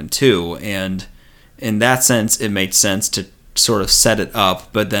audience even too. And in that sense, it makes sense to sort of set it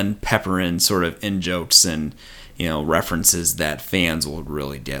up, but then pepper in sort of in-jokes and references that fans will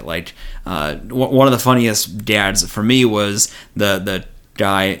really get. Like one of the funniest dads for me was the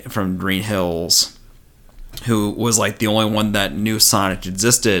guy from Green Hills, who was like the only one that knew Sonic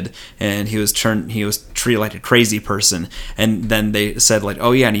existed, and he was treated like a crazy person. And then they said like,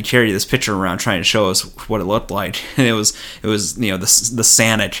 oh yeah, and he carried this picture around trying to show us what it looked like, and it was the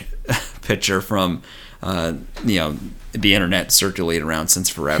Sonic picture from the internet circulated around since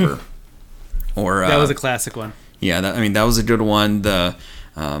forever. Or that was a classic one. Yeah, that was a good one. The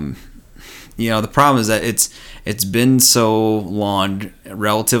the problem is that it's been so long,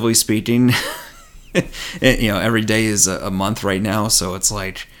 relatively speaking. Every day is a month right now, so it's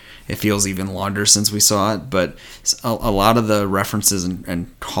like it feels even longer since we saw it. But a lot of the references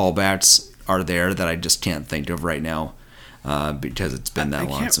and callbacks are there that I just can't think of right now because it's been that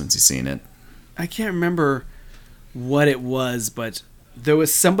long since you've seen it. I can't remember what it was, but there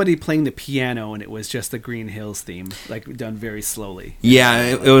was somebody playing the piano, and it was just the Green Hills theme, like done very slowly. Yeah,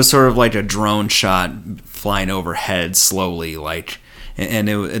 it was sort of like a drone shot flying overhead slowly, like, and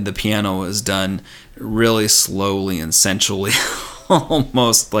the piano was done really slowly and sensually,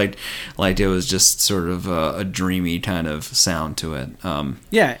 almost like it was just sort of a dreamy kind of sound to it.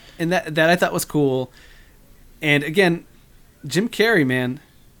 Yeah, and that I thought was cool. And again, Jim Carrey, man,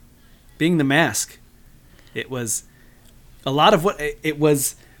 being the Mask, it was a lot of what it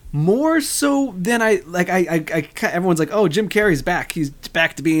was more so than I everyone's like, oh, Jim Carrey's back. He's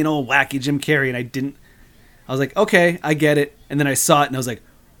back to being old wacky Jim Carrey. And I was like, okay, I get it. And then I saw it and I was like,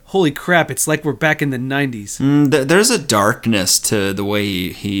 holy crap, it's like we're back in the 90s. There's a darkness to the way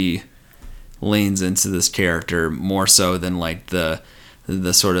he leans into this character more so than like the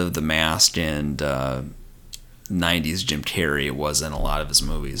sort of the masked and 90s Jim Carrey was in a lot of his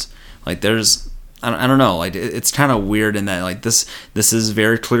movies. Like there's, I don't know, like it's kind of weird in that like this is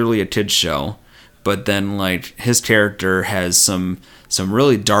very clearly a kid's show, but then like his character has some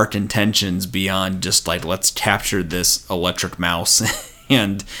really dark intentions beyond just like let's capture this electric mouse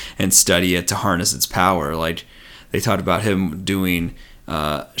and study it to harness its power. Like they talked about him doing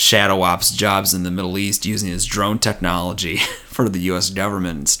shadow ops jobs in the Middle East using his drone technology for the U.S.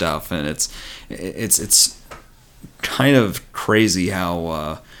 government and stuff, and it's kind of crazy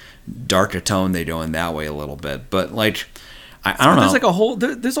how dark a tone they go in that way a little bit. But like I don't know. There's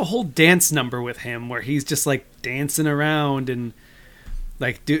like there's a whole dance number with him where he's just like dancing around and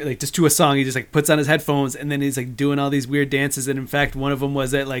like just to a song. He just like puts on his headphones and then he's like doing all these weird dances. And in fact, one of them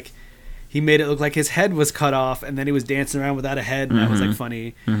was that like he made it look like his head was cut off and then he was dancing around without a head, and that was like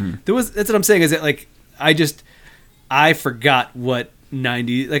funny. That's what I'm saying, is that like I forgot what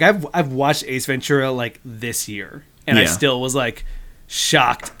 90, like I've watched Ace Ventura like this year and I still was like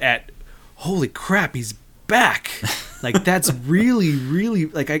shocked at, holy crap, he's back. Like that's really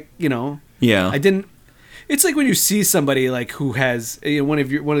like I didn't. It's like when you see somebody like who has one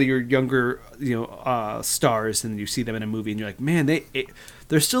of your younger stars, and you see them in a movie and you're like, man,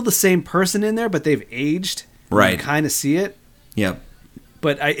 they're still the same person in there, but they've aged. Right. You kind of see it. Yep.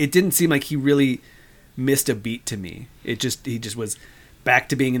 But it didn't seem like he really missed a beat to me. He just was back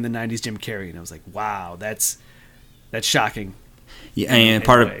to being in the 90s Jim Carrey, and I was like, wow, that's shocking. Yeah, and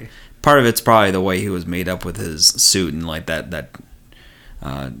part of it's probably the way he was made up with his suit and like that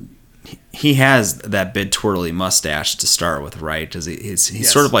he has that big twirly mustache to start with, right? Because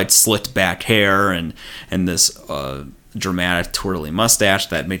he's sort of like slicked back hair and this dramatic twirly mustache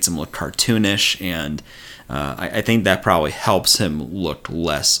that makes him look cartoonish, and I think that probably helps him look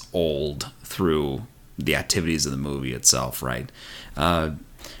less old through the activities of the movie itself, right?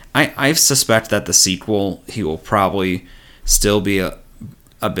 I suspect that the sequel, he will probably still be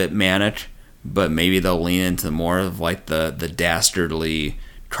a bit manic, but maybe they'll lean into more of like the dastardly,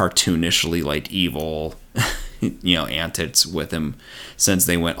 cartoonishly like evil antics with him, since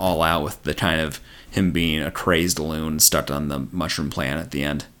they went all out with the kind of him being a crazed loon stuck on the mushroom plant at the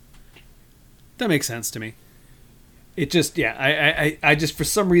end. That makes sense to me. It just, I just, for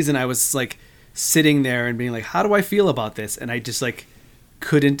some reason, I was like sitting there and being like, how do I feel about this? And I just like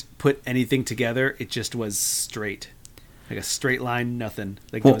couldn't put anything together. It just was straight, like a straight line, nothing.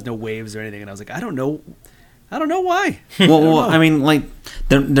 Like there was no waves or anything. And I was like, I don't know why. Well, I mean, like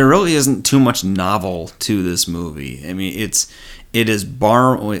there really isn't too much novel to this movie. I mean, it's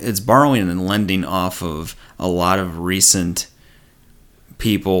borrowing and lending off of a lot of recent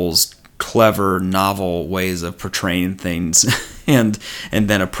people's clever, novel ways of portraying things and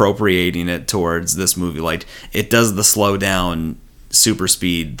then appropriating it towards this movie. Like it does the slow down super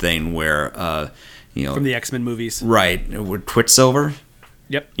speed thing where from the X-Men movies, right, with Quicksilver.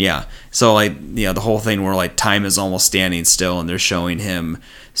 Yep. Yeah. So like the whole thing where like time is almost standing still, and they're showing him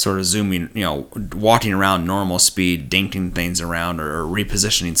sort of zooming, walking around normal speed, dinking things around or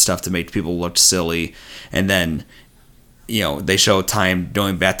repositioning stuff to make people look silly, and then they show time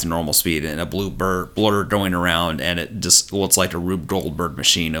going back to normal speed and a blur going around, and it just looks like a Rube Goldberg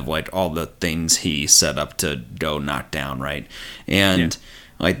machine of like all the things he set up to go knock down, right? And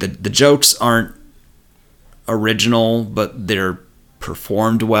like the jokes aren't original, but they're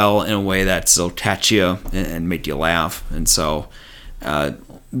performed well in a way that still catch you and make you laugh. And so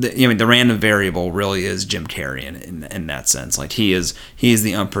the random variable really is Jim Carrey in that sense. Like he is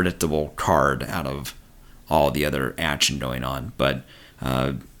the unpredictable card out of all the other action going on. But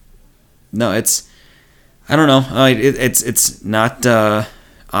no, it's, I don't know, it's not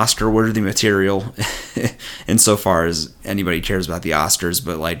Oscar worthy material insofar as anybody cares about the Oscars,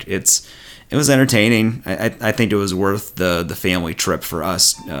 but like it was entertaining. I think it was worth the family trip for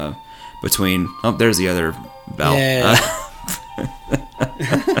us between. Oh, there's the other bell. Yeah.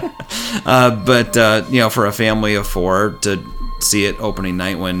 But for a family of four to see it opening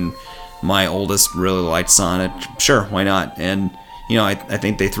night when my oldest really liked Sonic, sure, why not? And I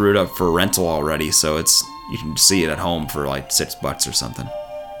think they threw it up for rental already, so you can see it at home for like $6 or something.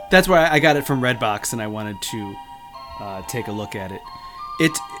 That's why I got it from Redbox, and I wanted to take a look at it.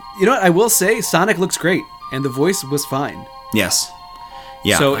 You know what? I will say Sonic looks great, and the voice was fine. Yes.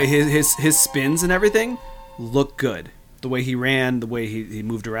 Yeah. So his spins and everything look good. The way he ran, the way he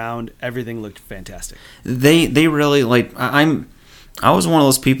moved around, everything looked fantastic. They really like. I was one of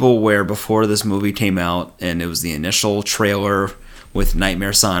those people where before this movie came out and it was the initial trailer with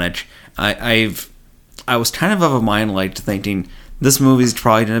Nightmare Sonic, I was kind of a mind like thinking this movie's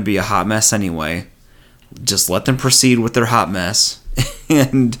probably going to be a hot mess anyway. Just let them proceed with their hot mess,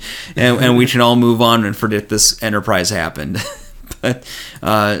 and we can all move on and forget this Enterprise happened. But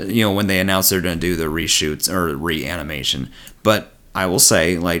when they announced they're going to do the reshoots or reanimation, but I will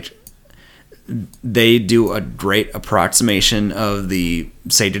say like they do a great approximation of the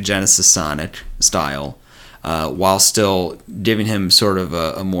Sega Genesis Sonic style, while still giving him sort of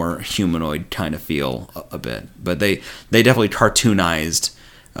a more humanoid kind of feel a bit. But they definitely cartoonized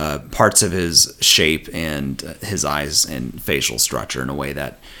parts of his shape and his eyes and facial structure in a way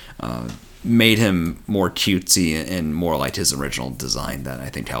that made him more cutesy and more like his original design. That I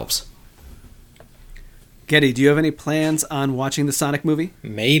think helps. Getty, do you have any plans on watching the Sonic movie?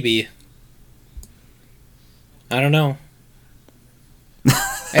 Maybe. I don't know.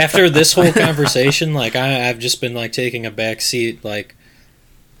 After this whole conversation, like I've just been like taking a back seat. Like,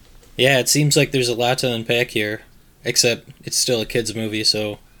 yeah, it seems like there's a lot to unpack here. Except it's still a kids movie,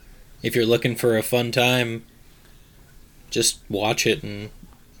 so if you're looking for a fun time, just watch it and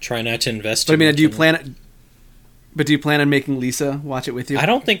try not to invest. But I mean, do you plan on making Lisa watch it with you? I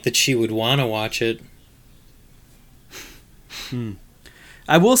don't think that she would want to watch it.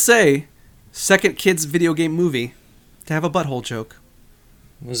 I will say, second kids video game movie to have a butthole joke.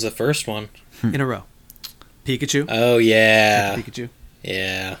 What was the first one? In a row. Pikachu. Oh yeah. Pikachu.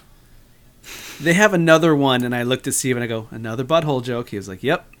 Yeah. They have another one, and I looked at Steve and I go, another butthole joke. He was like,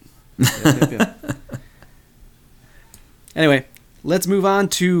 yep. Yep. Anyway, let's move on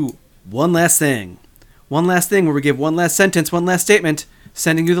to one last thing. One last thing where we give one last sentence, one last statement,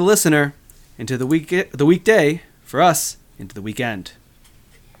 sending you, the listener, into the weekday, for us, into the weekend.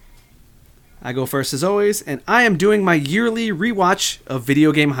 I go first as always, and I am doing my yearly rewatch of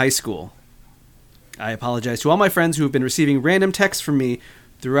Video Game High School. I apologize to all my friends who have been receiving random texts from me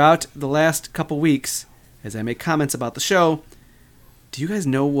throughout the last couple weeks as I make comments about the show. Do you guys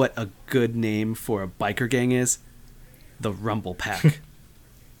know what a good name for a biker gang is? The Rumble Pack.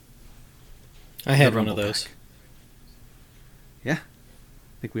 I had one of those. Yeah,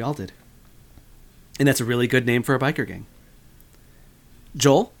 I think we all did. And that's a really good name for a biker gang.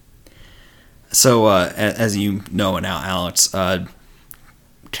 Joel? So, as you know now, Alex,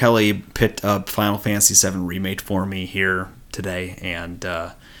 Kelly picked up Final Fantasy VII Remake for me here today, and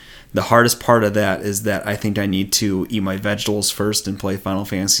the hardest part of that is that I think I need to eat my vegetables first and play Final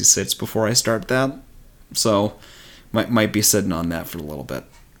Fantasy VI before I start that. So, might be sitting on that for a little bit.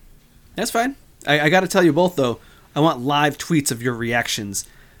 That's fine. I got to tell you both, though, I want live tweets of your reactions.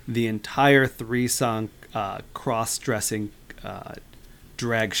 The entire 3-song cross-dressing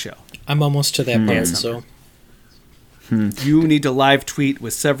drag show. I'm almost to that part, so... You need to live tweet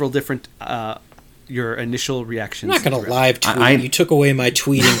with several different your initial reactions. I'm not going to live tweet. You took away my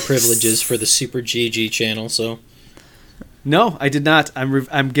tweeting privileges for the Super GG channel, so... No, I did not.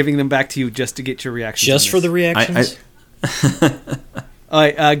 I'm giving them back to you just to get your reactions. Just for the reactions? All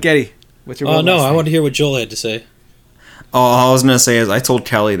right, Getty, what's your Oh, no, I want to hear what Joel had to say. All I was going to say is I told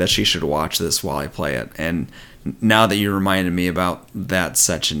Kelly that she should watch this while I play it, and now that you reminded me about that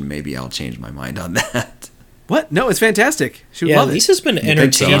section, maybe I'll change my mind on that. What? No, it's fantastic. She would love it. Lisa's been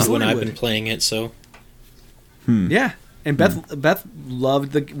entertained so? when I've been playing it, so... Yeah, and Beth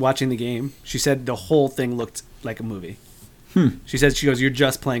loved watching the game. She said the whole thing looked like a movie. She goes, you're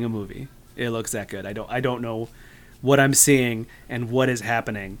just playing a movie. It looks that good. I don't know what I'm seeing and what is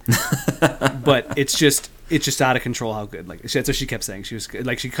happening, but it's just out of control how good. Like that's what she kept saying. She was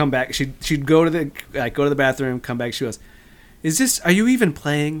like, she'd come back, she'd go to the bathroom, come back. She goes, are you even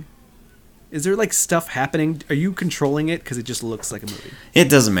playing? Is there like stuff happening? Are you controlling it? Because it just looks like a movie. It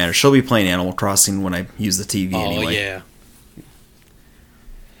doesn't matter. She'll be playing Animal Crossing when I use the TV anyway. Oh, yeah.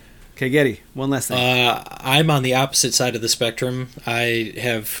 Okay, Getty, one last thing. I'm on the opposite side of the spectrum. I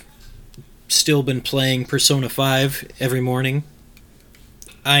have still been playing Persona 5 every morning.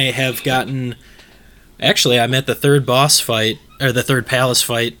 I have gotten... Actually, I'm at the third boss fight, or the third palace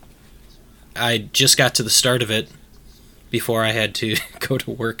fight. I just got to the start of it before I had to go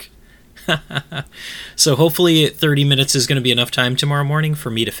to work. So hopefully 30 minutes is going to be enough time tomorrow morning for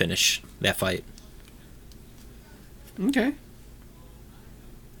me to finish that fight. Okay.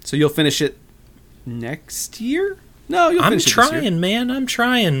 So you'll finish it next year? No, you'll finish it this year. I'm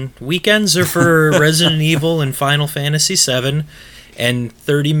trying. Weekends are for Resident Evil and Final Fantasy VII, and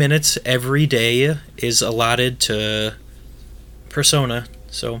 30 minutes every day is allotted to Persona,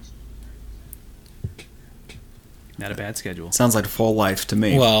 so... Not a bad schedule. Sounds like a full life to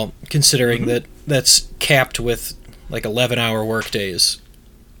me. Well, considering that that's capped with like 11-hour work days,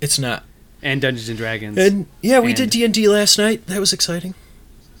 it's not. And Dungeons and Dragons. And yeah, we And- did D&D last night. That was exciting.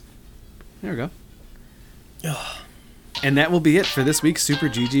 There we go. Ugh. And that will be it for this week's Super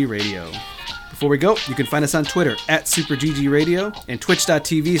GG Radio. Before we go, you can find us on Twitter at Super GG Radio and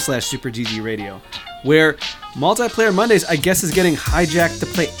twitch.tv/Super GG Radio, where Multiplayer Mondays, I guess, is getting hijacked to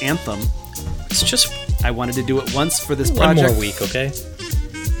play Anthem. It's just I wanted to do it once for this one project. more week, okay?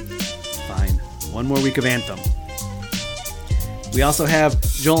 Fine. One more week of Anthem. We also have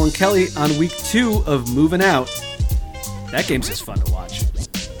Joel and Kelly on week 2 of Moving Out. That game's just fun to watch.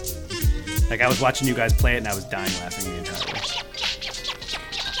 Like, I was watching you guys play it and I was dying laughing the entire way.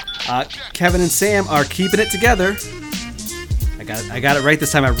 Kevin and Sam are keeping it together. I got it right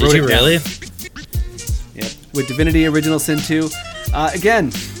this time. I wrote Did you it down. really? Yep. With Divinity Original Sin 2.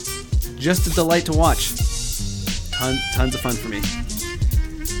 Again, just a delight to watch. Tons of fun for me.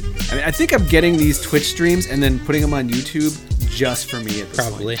 I mean, I think I'm getting these Twitch streams and then putting them on YouTube just for me at this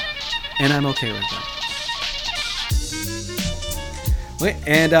Probably. point. And I'm okay with that. Okay,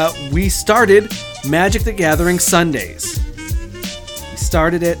 and we started Magic the Gathering Sundays. We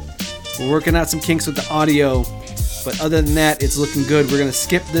started it. We're working out some kinks with the audio. But other than that, it's looking good. We're going to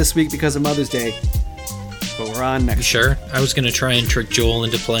skip this week because of Mother's Day. But we're on You next. sure? I was going to try and trick Joel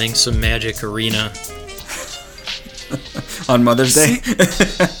into playing some Magic Arena. On Mother's Day?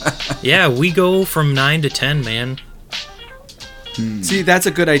 Yeah, we go from 9 to 10, man. See, that's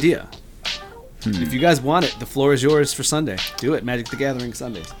a good idea. If you guys want it, the floor is yours for Sunday. Do it, Magic the Gathering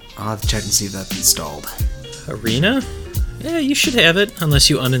Sundays. I'll have to check and see if that's installed. Arena? Yeah, you should have it, unless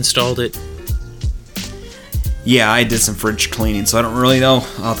you uninstalled it. Yeah, I did some fridge cleaning, so I don't really know.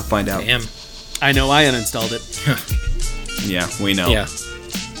 I'll have to find out. Damn. I know I uninstalled it. Yeah, we know. Yeah,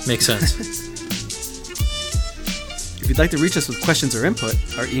 makes sense. If you'd like to reach us with questions or input,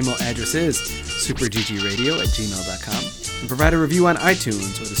 our email address is superggradio@gmail.com, and provide a review on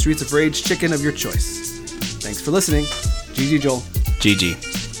iTunes or the Streets of Rage chicken of your choice. Thanks for listening. GG Joel. GG.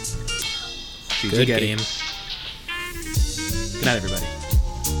 GG Good Getty. game. Good night, everybody.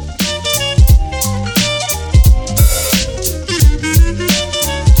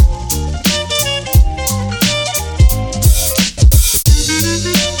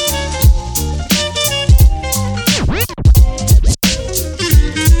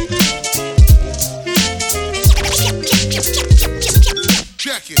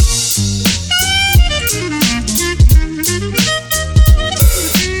 Check it.